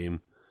tight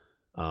game.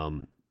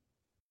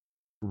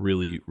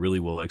 Really, really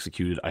well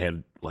executed. I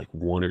had like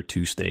 1 or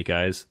 2 snake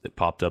eyes that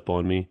popped up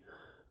on me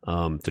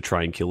to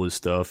try and kill his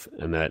stuff,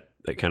 and that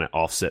kind of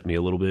offset me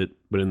a little bit.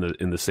 But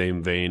in the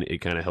same vein,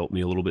 it kind of helped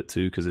me a little bit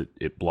too because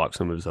it blocked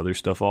some of his other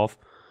stuff off.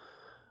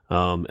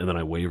 And then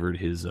I wavered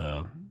his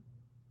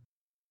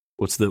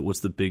what's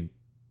the big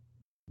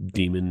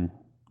demon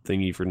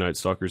thingy for Night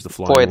Stalkers, the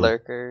flying Void one?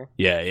 Lurker.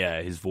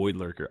 Yeah, his Void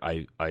Lurker.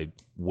 I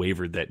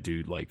wavered that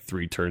dude like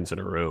 3 turns in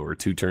a row or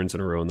 2 turns in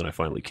a row, and then I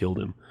finally killed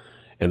him.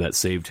 And that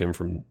saved him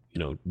from, you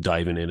know,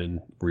 diving in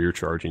and rear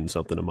charging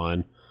something of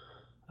mine,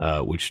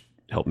 which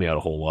helped me out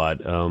a whole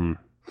lot.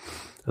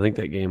 I think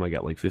that game I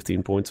got like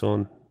 15 points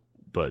on,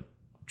 but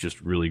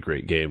just really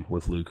great game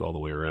with Luke all the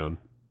way around.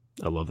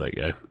 I love that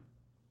guy.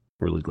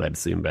 Really glad to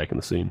see him back in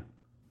the scene.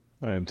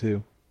 I am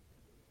too.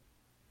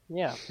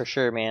 Yeah, for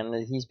sure, man.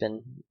 He's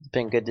been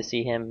good to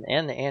see him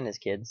and his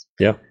kids.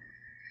 Yeah.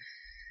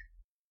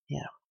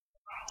 Yeah.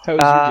 How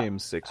was your game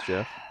 6,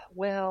 Jeff?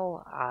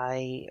 Well,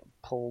 I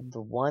pulled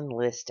the one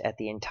list at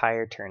the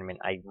entire tournament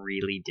I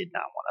really did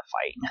not want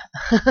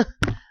to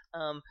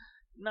fight.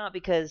 Not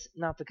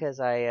because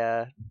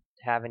I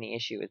have any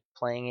issue with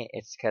playing it.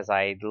 It's because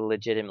I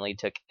legitimately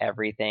took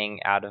everything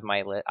out of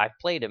my list. I've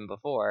played him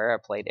before. I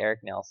played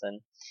Eric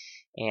Nelson,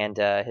 and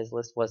his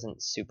list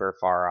wasn't super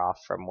far off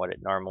from what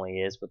it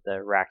normally is with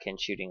the Rack-In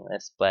shooting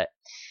list. But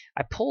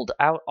I pulled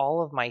out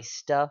all of my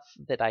stuff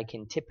that I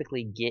can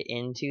typically get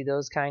into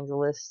those kinds of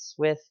lists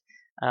with.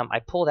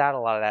 I pulled out a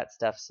lot of that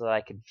stuff so that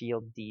I could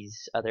field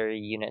these other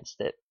units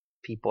that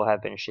people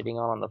have been shitting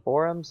on the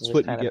forums. That's And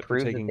what just you kind of get for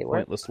prove that taking they work.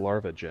 pointless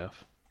larvae,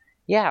 Jeff.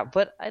 Yeah,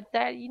 but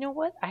that, you know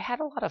what? I had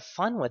a lot of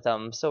fun with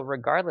them. So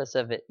regardless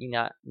of it,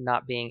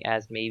 not being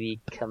as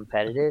maybe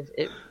competitive,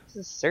 it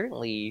was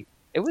certainly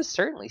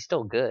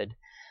still good.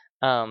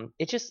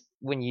 It's just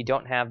when you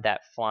don't have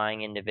that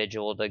flying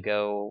individual to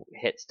go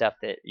hit stuff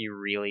that you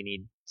really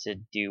need to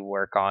do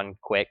work on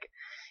quick,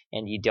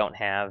 and you don't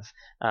have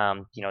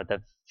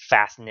the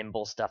fast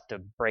nimble stuff to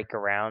break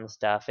around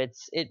stuff,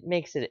 it's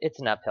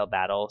an uphill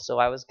battle. So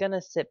I was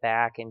gonna sit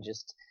back and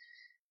just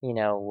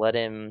let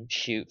him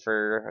shoot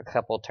for a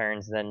couple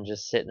turns, then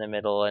just sit in the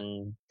middle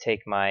and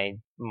take my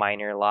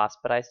minor loss.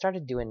 But I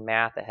started doing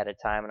math ahead of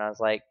time, and I was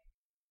like,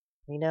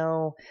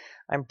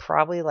 I'm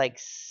probably like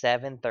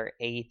 7th or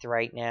 8th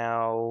right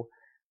now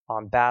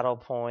on battle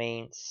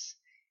points.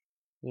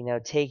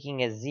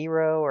 Taking a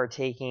 0 or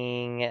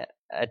taking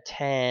a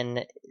 10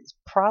 is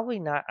probably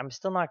not. I'm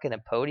still not going to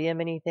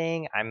podium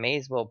anything. I may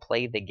as well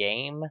play the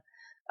game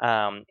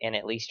and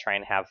at least try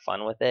and have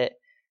fun with it.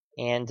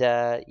 And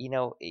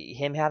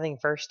him having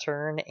first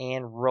turn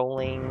and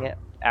rolling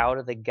out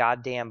of the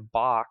goddamn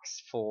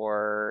box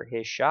for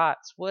his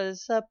shots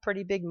was a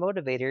pretty big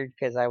motivator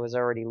because I was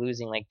already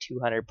losing like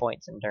 200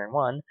 points in turn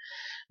 1.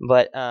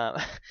 But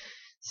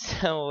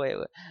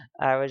so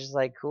I was just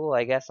like, cool,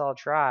 I guess I'll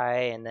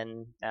try. And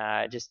then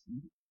just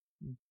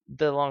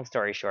the long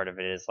story short of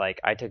it is, like,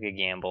 I took a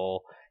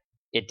gamble.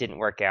 It didn't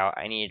work out.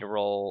 I needed to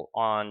roll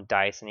on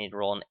dice. I needed to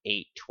roll an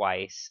 8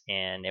 twice,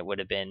 and it would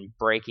have been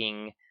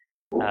breaking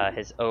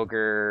his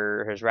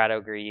rat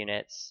ogre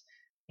units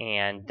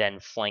and then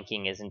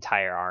flanking his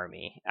entire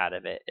army out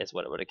of it is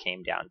what it would have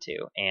came down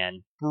to.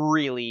 And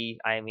really,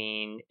 I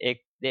mean,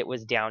 it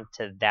was down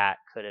to that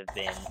could have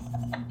been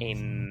a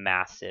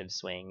massive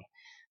swing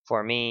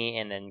for me,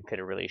 and then could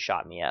have really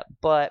shot me up.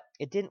 But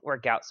it didn't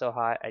work out so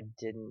hot. I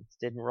didn't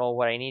roll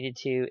what I needed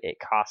to. It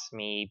cost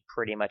me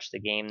pretty much the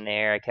game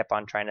there. I kept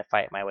on trying to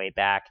fight my way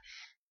back.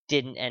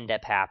 Didn't end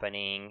up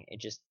happening. It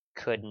just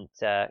couldn't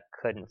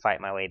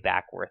fight my way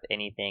back worth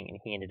anything, and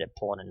he ended up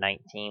pulling a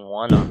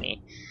 19-1 on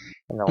me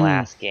in the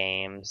last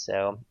game.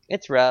 So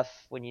it's rough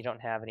when you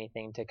don't have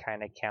anything to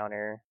kind of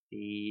counter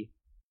the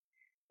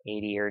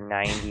 80 or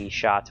 90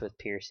 shots with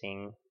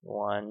piercing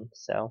one.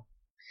 So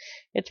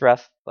it's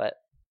rough, but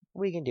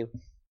we can do.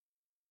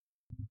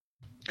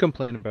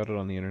 Complain about it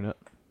on the internet.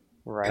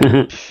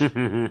 Right.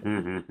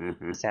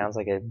 Sounds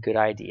like a good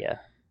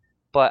idea.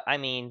 But I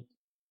mean,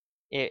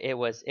 it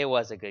was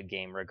a good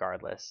game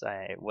regardless.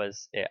 I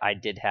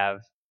did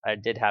have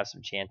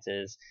some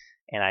chances,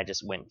 and I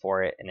just went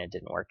for it, and it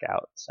didn't work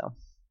out. So,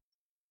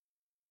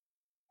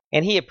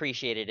 and he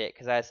appreciated it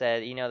because I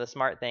said, the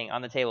smart thing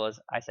on the table is,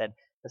 I said,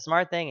 the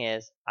smart thing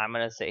is I'm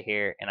gonna sit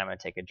here and I'm gonna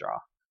take a draw,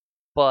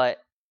 but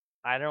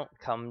I don't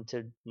come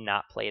to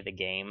not play the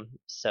game.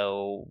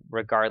 So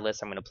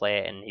regardless, I'm gonna play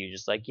it. And he was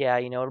just like, yeah,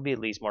 it'll be at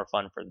least more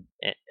fun for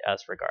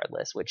us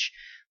regardless, which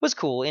was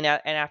cool. And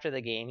after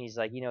the game, he's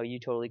like, you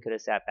totally could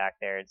have sat back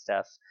there and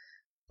stuff,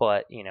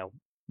 but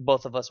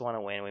both of us want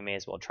to win. We may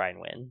as well try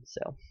and win.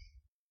 So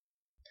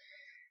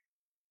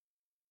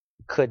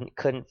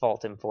couldn't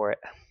fault him for it.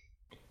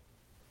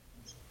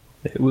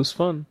 It was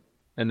fun.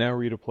 And now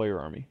read a player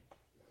army.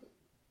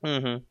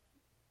 Mm-hmm.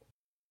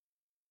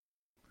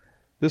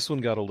 This one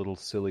got a little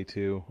silly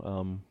too.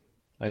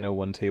 I know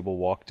one table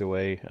walked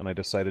away, and I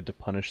decided to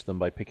punish them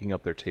by picking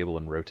up their table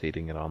and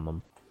rotating it on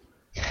them.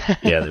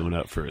 Yeah, they went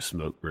out for a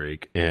smoke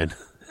break, and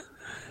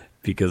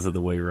because of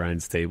the way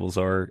Ryan's tables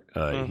are,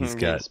 he's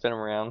got spin them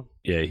around.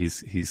 Yeah,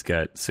 he's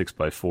got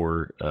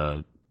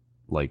 6x4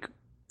 like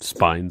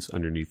spines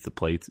underneath the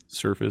plate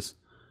surface,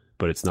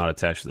 but it's not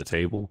attached to the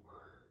table.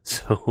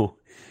 So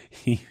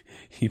he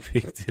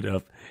picked it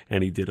up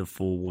and he did a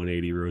full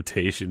 180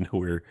 rotation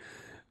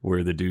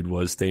where the dude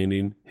was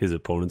standing, his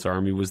opponent's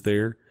army was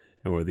there,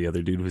 and where the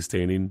other dude was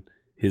standing,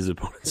 his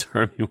opponent's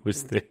army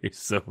was there.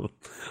 So,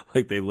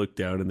 like, they look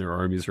down and their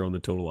armies are on the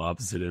total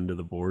opposite end of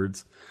the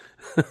boards.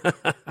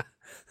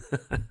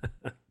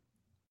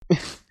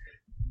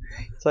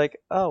 It's like,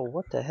 oh,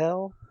 what the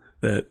hell?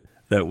 That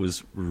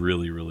was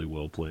really, really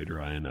well played,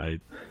 Ryan.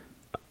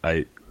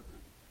 I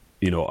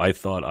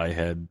thought I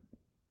had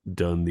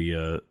done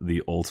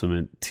the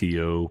ultimate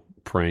TO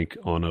prank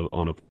on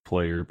a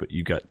player, but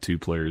you got two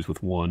players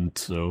with one,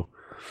 so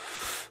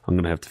I'm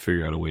gonna have to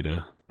figure out a way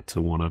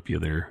to one up you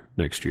there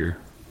next year.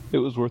 It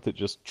was worth it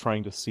just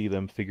trying to see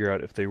them figure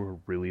out if they were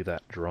really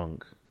that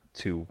drunk.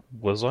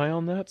 Was I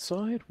on that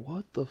side?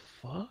 What the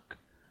fuck?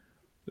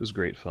 It was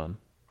great fun.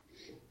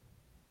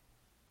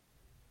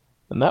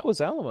 And that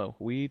was Alamo.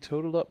 We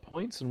totaled up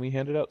points and we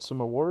handed out some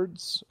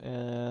awards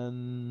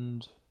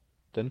and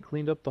then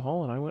cleaned up the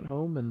hall, and I went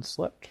home and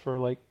slept for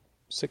like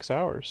 6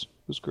 hours.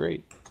 It was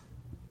great.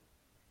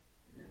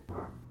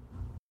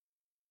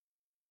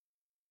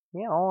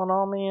 Yeah, all in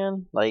all,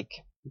 man,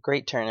 like,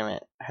 great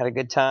tournament. Had a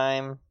good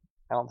time.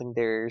 I don't think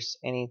there's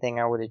anything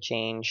I would have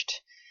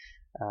changed.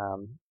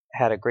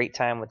 Had a great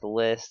time with the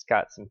list.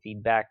 Got some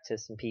feedback to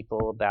some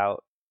people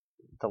about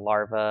the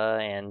larva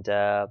and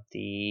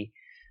the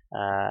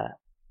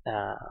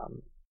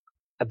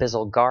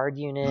Abyssal Guard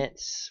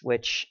units,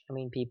 which, I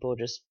mean, people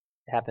just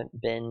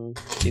haven't been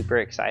super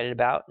excited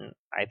about, and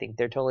I think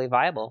they're totally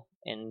viable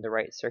in the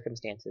right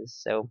circumstances.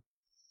 So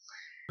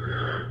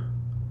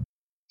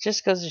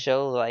just goes to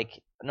show,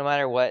 like, no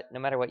matter what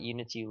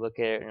units you look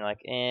at, and you're like,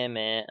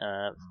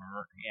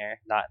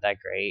 not that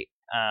great.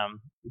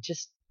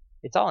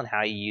 It's all in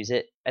how you use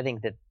it. I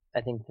think that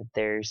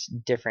there's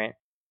different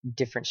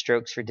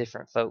strokes for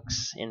different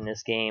folks in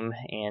this game,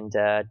 and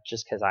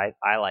just because I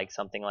like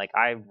something, like,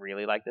 I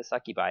really like the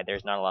Succubi,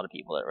 there's not a lot of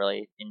people that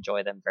really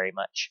enjoy them very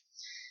much.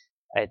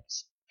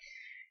 It's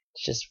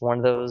just one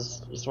of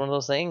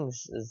those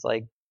things. Is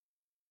like,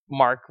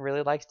 Mark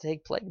really likes to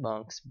take Plague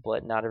Monks,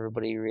 but not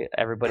everybody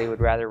would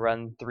rather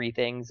run 3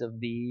 things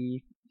of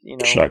the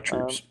shock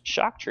troops.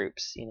 Shock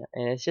troops,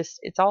 and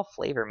it's all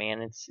flavor,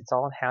 man. It's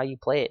all on how you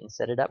play it and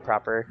set it up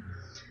proper.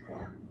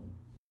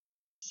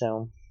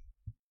 So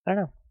I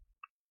don't know.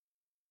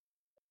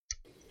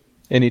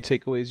 Any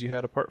takeaways you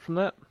had apart from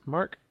that,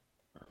 Mark?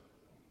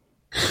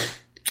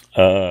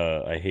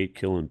 I hate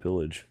kill and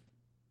pillage,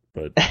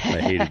 but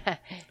I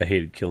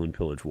hated kill and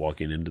pillage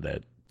walking into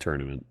that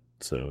tournament,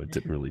 so it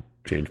didn't really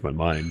change my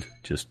mind.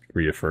 Just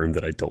reaffirmed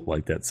that I don't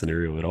like that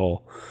scenario at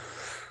all.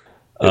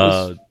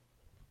 Go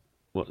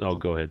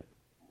ahead.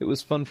 It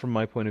was fun from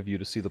my point of view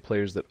to see the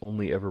players that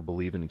only ever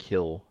believe in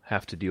kill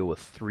have to deal with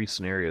 3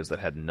 scenarios that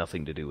had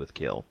nothing to do with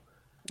kill.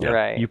 Yeah.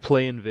 Right. You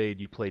play invade,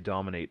 you play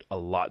dominate a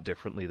lot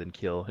differently than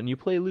kill, and you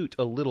play loot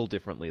a little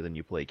differently than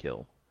you play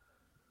kill.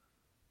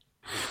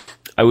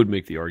 I would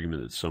make the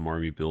argument that some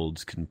army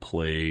builds can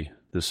play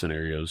the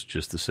scenarios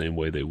just the same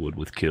way they would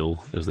with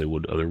kill as they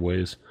would other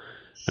ways.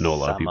 I know a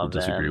lot of people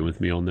disagree with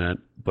me on that,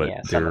 but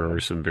there are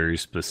some very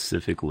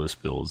specific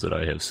list builds that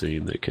I have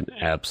seen that can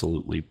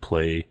absolutely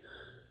play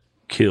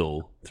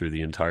kill through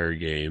the entire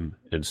game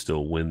and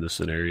still win the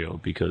scenario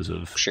because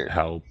of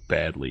how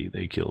badly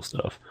they kill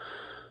stuff.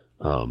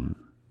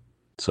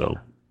 So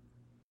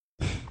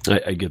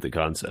I get the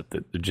concept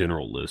that the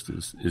general list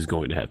is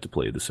going to have to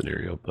play the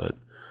scenario, but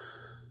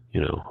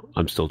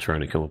I'm still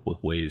trying to come up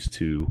with ways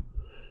to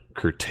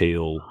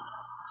curtail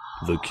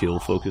the kill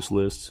focus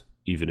lists,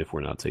 even if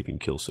we're not taking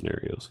kill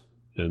scenarios.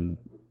 And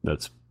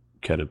that's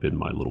kind of been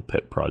my little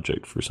pet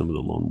project for some of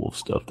the Lone Wolf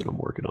stuff that I'm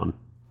working on.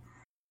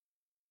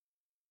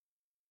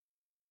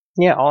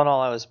 Yeah, all in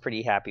all, I was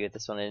pretty happy with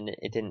this one, and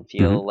it didn't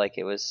feel like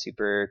it was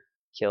super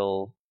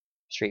kill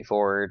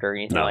straightforward or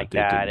anything like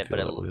that. But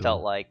it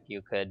felt like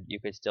you could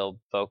still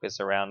focus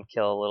around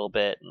kill a little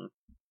bit and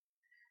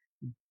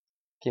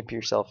give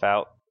yourself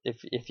out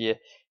if you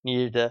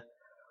needed to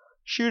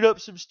shoot up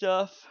some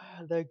stuff,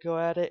 then go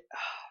at it.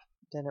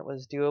 Then it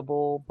was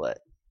doable, but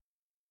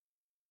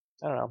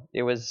I don't know.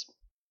 There was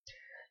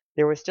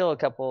still a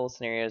couple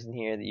scenarios in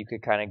here that you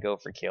could kind of go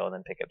for kill and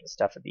then pick up the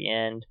stuff at the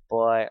end,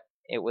 but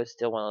it was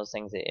still one of those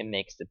things that it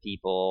makes the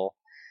people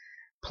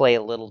play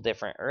a little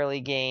different early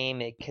game.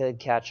 It could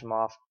catch them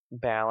off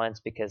balance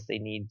because they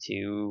need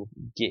to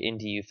get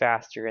into you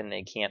faster and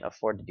they can't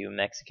afford to do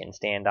Mexican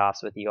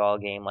standoffs with you all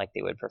game like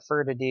they would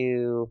prefer to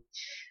do.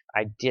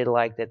 I did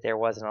like that there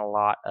wasn't a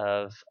lot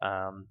of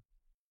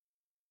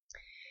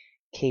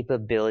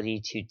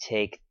capability to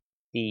take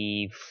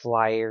the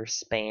flyer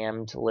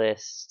spammed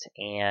list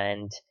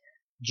and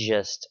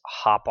just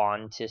hop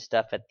on to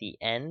stuff at the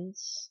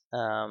ends.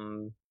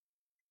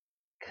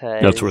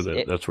 That's where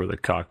the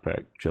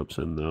cockpack jumps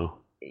in, though,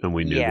 and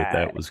we knew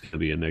that was going to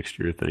be a next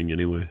year thing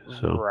anyway.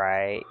 So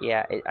right,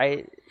 yeah,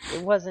 it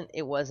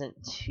wasn't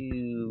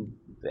too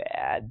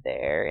bad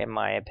there in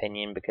my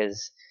opinion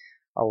because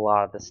a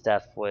lot of the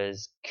stuff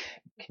was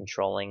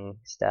controlling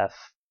stuff,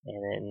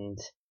 and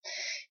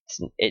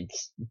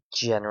it's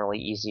generally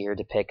easier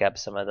to pick up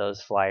some of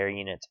those flyer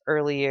units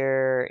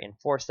earlier and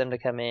force them to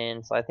come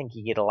in. So I think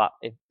you get a lot.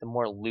 If the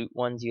more loot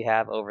ones you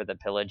have over the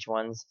pillage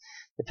ones,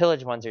 the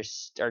pillage ones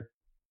are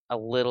a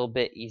little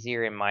bit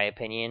easier in my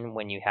opinion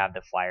when you have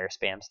the flyer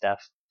spam stuff.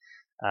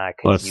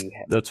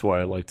 That's why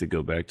I like to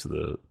go back to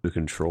the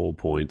control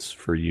points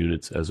for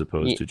units as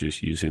opposed to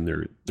just using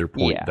their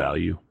point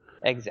value.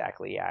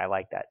 Exactly. Yeah, I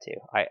like that too.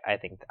 I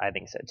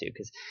think so too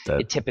because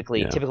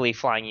typically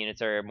flying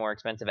units are more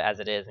expensive as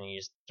it is, and you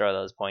just throw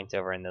those points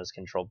over in those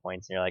control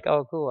points, and you're like,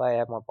 oh, cool, I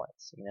have more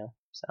points,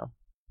 So,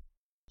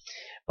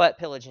 but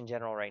pillage in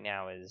general right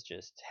now is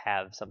just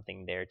have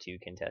something there to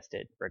contest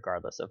it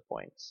regardless of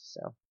points.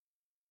 So,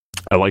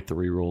 I like the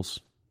rerolls.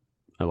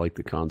 I like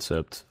the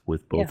concept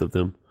with both of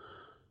them.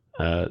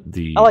 I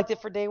liked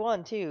it for day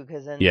one too,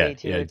 because then day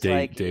two it's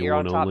like day you're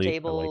on top only,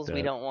 tables. like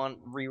we don't want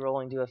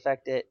re-rolling to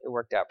affect it. It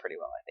worked out pretty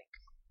well, I think.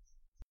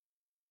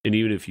 And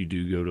even if you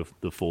do go to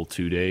the full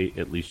 2 day,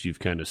 at least you've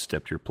kind of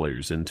stepped your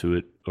players into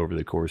it over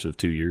the course of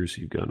 2 years.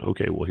 You've gone,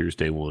 okay, well here's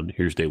day one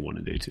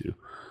and day two,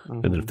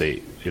 and then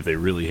if they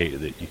really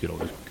hated it, you could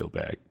always go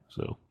back.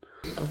 So.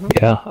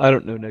 Yeah, I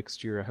don't know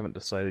next year. I haven't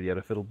decided yet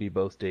if it'll be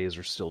both days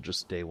or still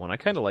just day one. I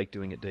kind of like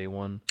doing it day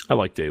one. I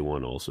like day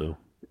one also.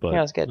 But,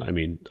 yeah, it's good. I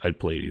mean, I'd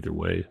play it either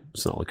way.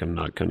 It's not like I'm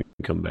not going to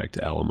come back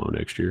to Alamo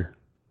next year.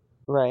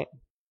 Right.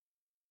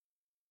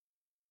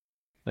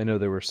 I know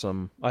there were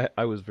some...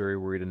 I was very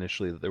worried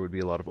initially that there would be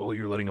a lot of,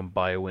 you're letting them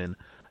buy a win.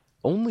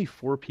 Only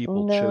 4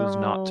 people chose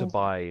not to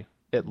buy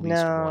at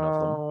least one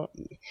of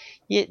them.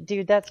 Yeah,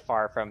 dude, that's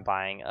far from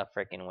buying a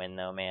freaking win,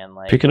 though, man.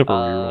 Like, picking up a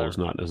reroll is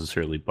not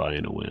necessarily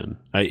buying a win.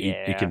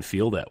 It can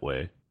feel that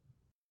way,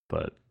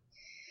 but...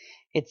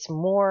 It's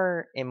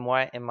more, in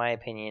my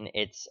opinion,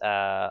 it's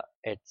a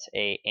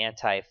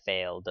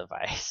anti-fail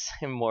device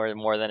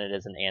more than it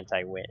is an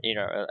anti-win.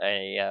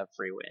 A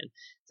free win.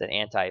 It's an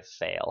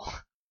anti-fail.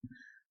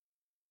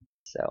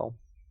 So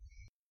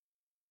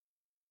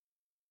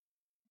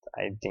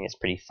I think it's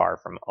pretty far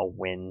from a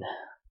win.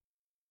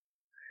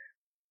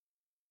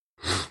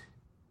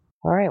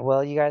 All right,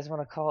 well, you guys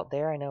want to call it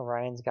there? I know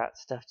Ryan's got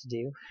stuff to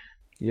do.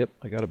 Yep,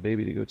 I got a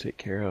baby to go take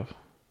care of.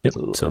 Yep,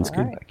 sounds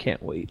good. Right. I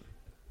can't wait.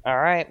 All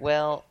right,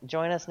 well,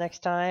 join us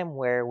next time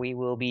where we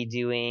will be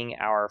doing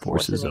our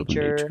Forces of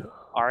Nature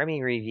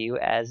Army review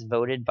as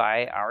voted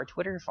by our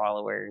Twitter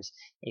followers.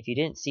 If you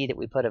didn't see that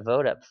we put a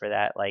vote up for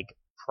that, like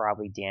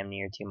probably damn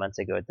near 2 months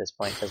ago at this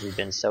point because we've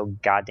been so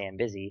goddamn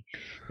busy,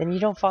 then you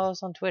don't follow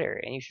us on Twitter.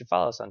 And you should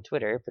follow us on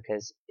Twitter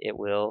because it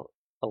will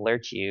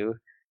alert you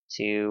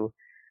to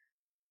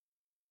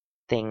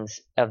things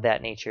of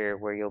that nature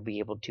where you'll be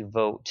able to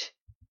vote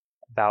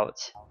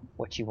about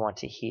what you want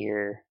to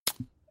hear.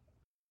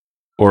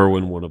 Or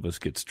when one of us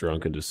gets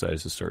drunk and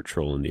decides to start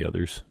trolling the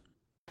others.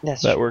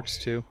 That works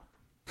too.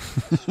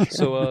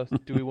 So,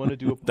 do we want to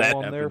do a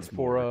poll on there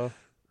for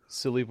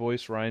silly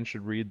voice Ryan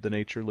should read the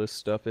nature list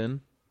stuff in?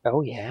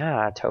 Oh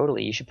yeah,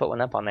 totally. You should put one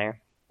up on there.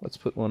 Let's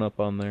put one up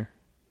on there.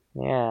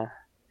 Yeah.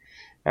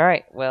 All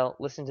right. Well,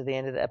 listen to the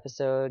end of the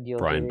episode. You'll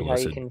Brian hear how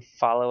you Blessed. can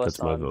follow us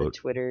That's my on the vote.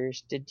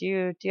 Twitters. Do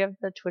you have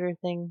the Twitter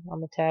thing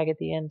on the tag at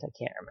the end? I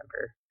can't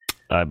remember.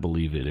 I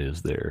believe it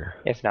is there.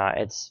 If not,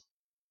 it's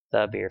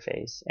the Beer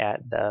Face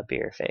at the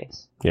Beer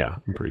Face. Yeah,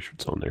 I'm pretty sure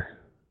it's on there.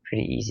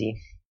 Pretty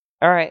easy.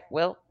 All right.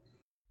 Well,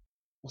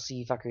 we'll see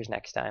you fuckers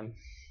next time.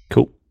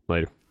 Cool.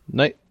 Later.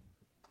 Night.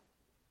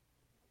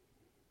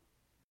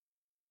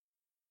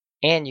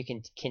 And you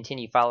can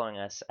continue following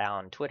us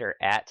on Twitter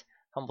at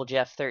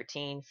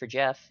HumbleJeff13 for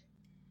Jeff.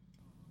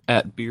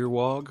 At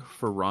Beerwog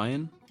for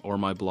Ryan, or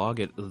my blog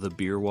at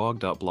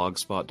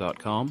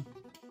thebeerwog.blogspot.com.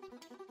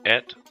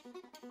 At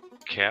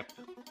Cap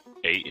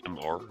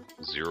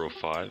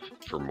AMR05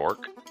 for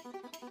Mark.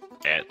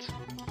 At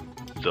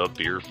The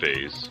Beer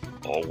Phase,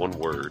 all one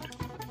word,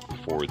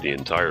 for the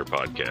entire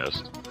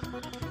podcast.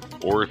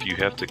 Or if you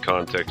have to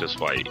contact us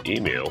via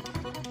email,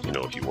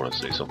 if you want to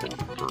say something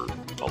for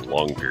a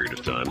long period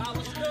of time,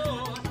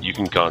 you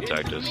can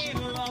contact us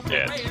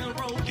at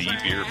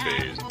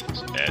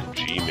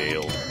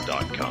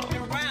thebeerphase@gmail.com.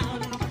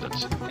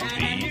 That's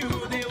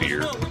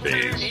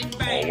thebeerphase,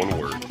 all one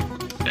word,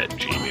 at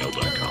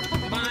gmail.com.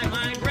 My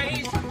mind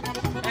raced,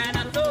 and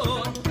I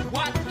thought,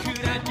 what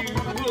could I do?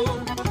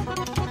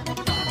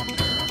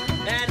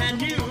 And I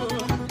knew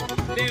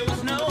there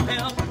was no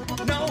help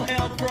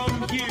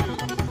from you.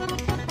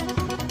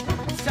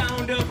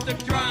 Sound of the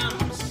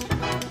drums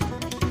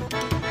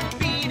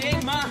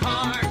beating my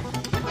heart,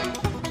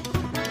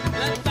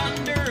 the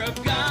thunder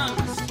of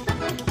guns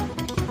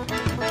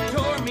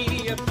tore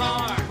me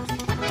apart.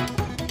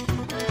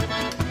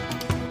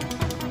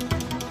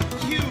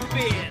 You've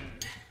been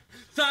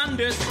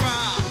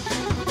thunderstruck.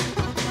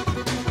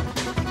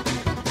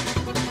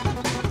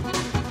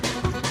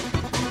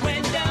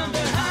 Went down the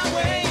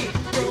highway,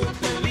 broke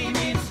the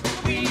limits,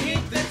 we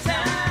hit the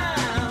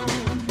town.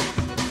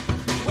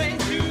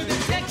 Went through the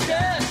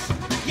Texas,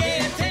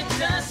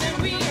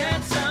 and we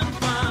had some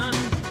fun.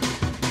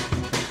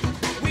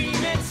 We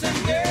met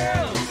some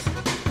girls,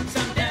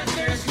 some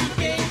dancers who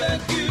gave a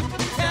good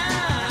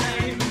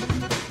time.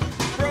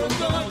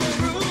 Broke all the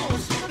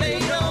rules,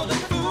 played all the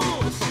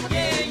fools,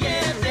 they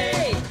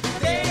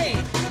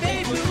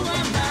blew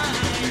our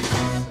minds.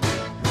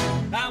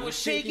 I was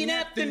shaking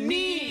at the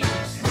knees.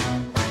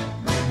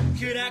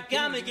 Could I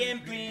come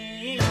again,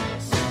 please?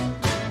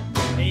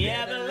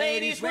 Yeah, the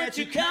ladies were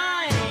too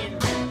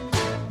kind.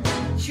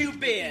 You've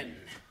been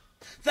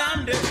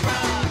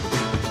thunderstruck.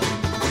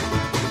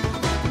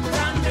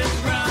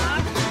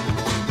 Thunderstruck.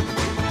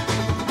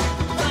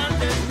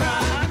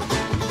 Thunderstruck.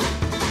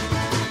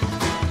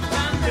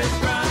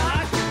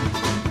 Thunderstruck.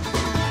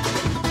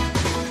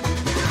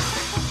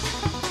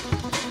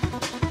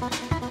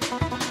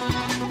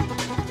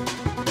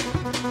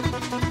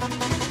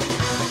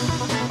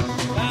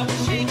 I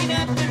was shaking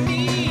at the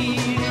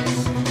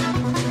knees.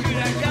 Could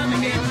I come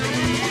again,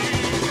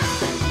 please?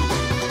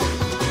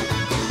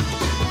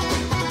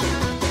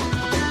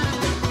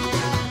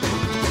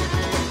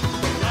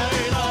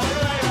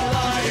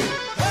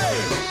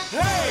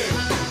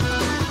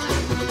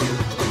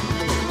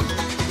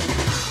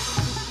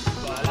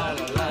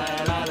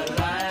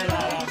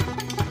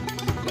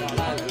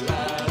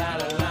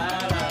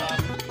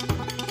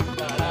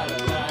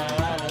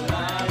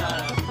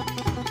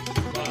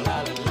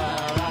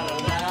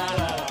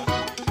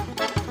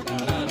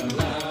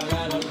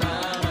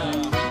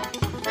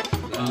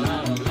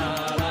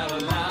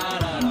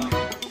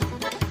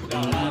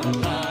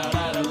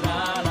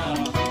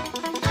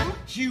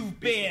 You've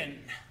been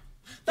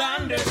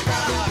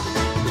thunderstruck.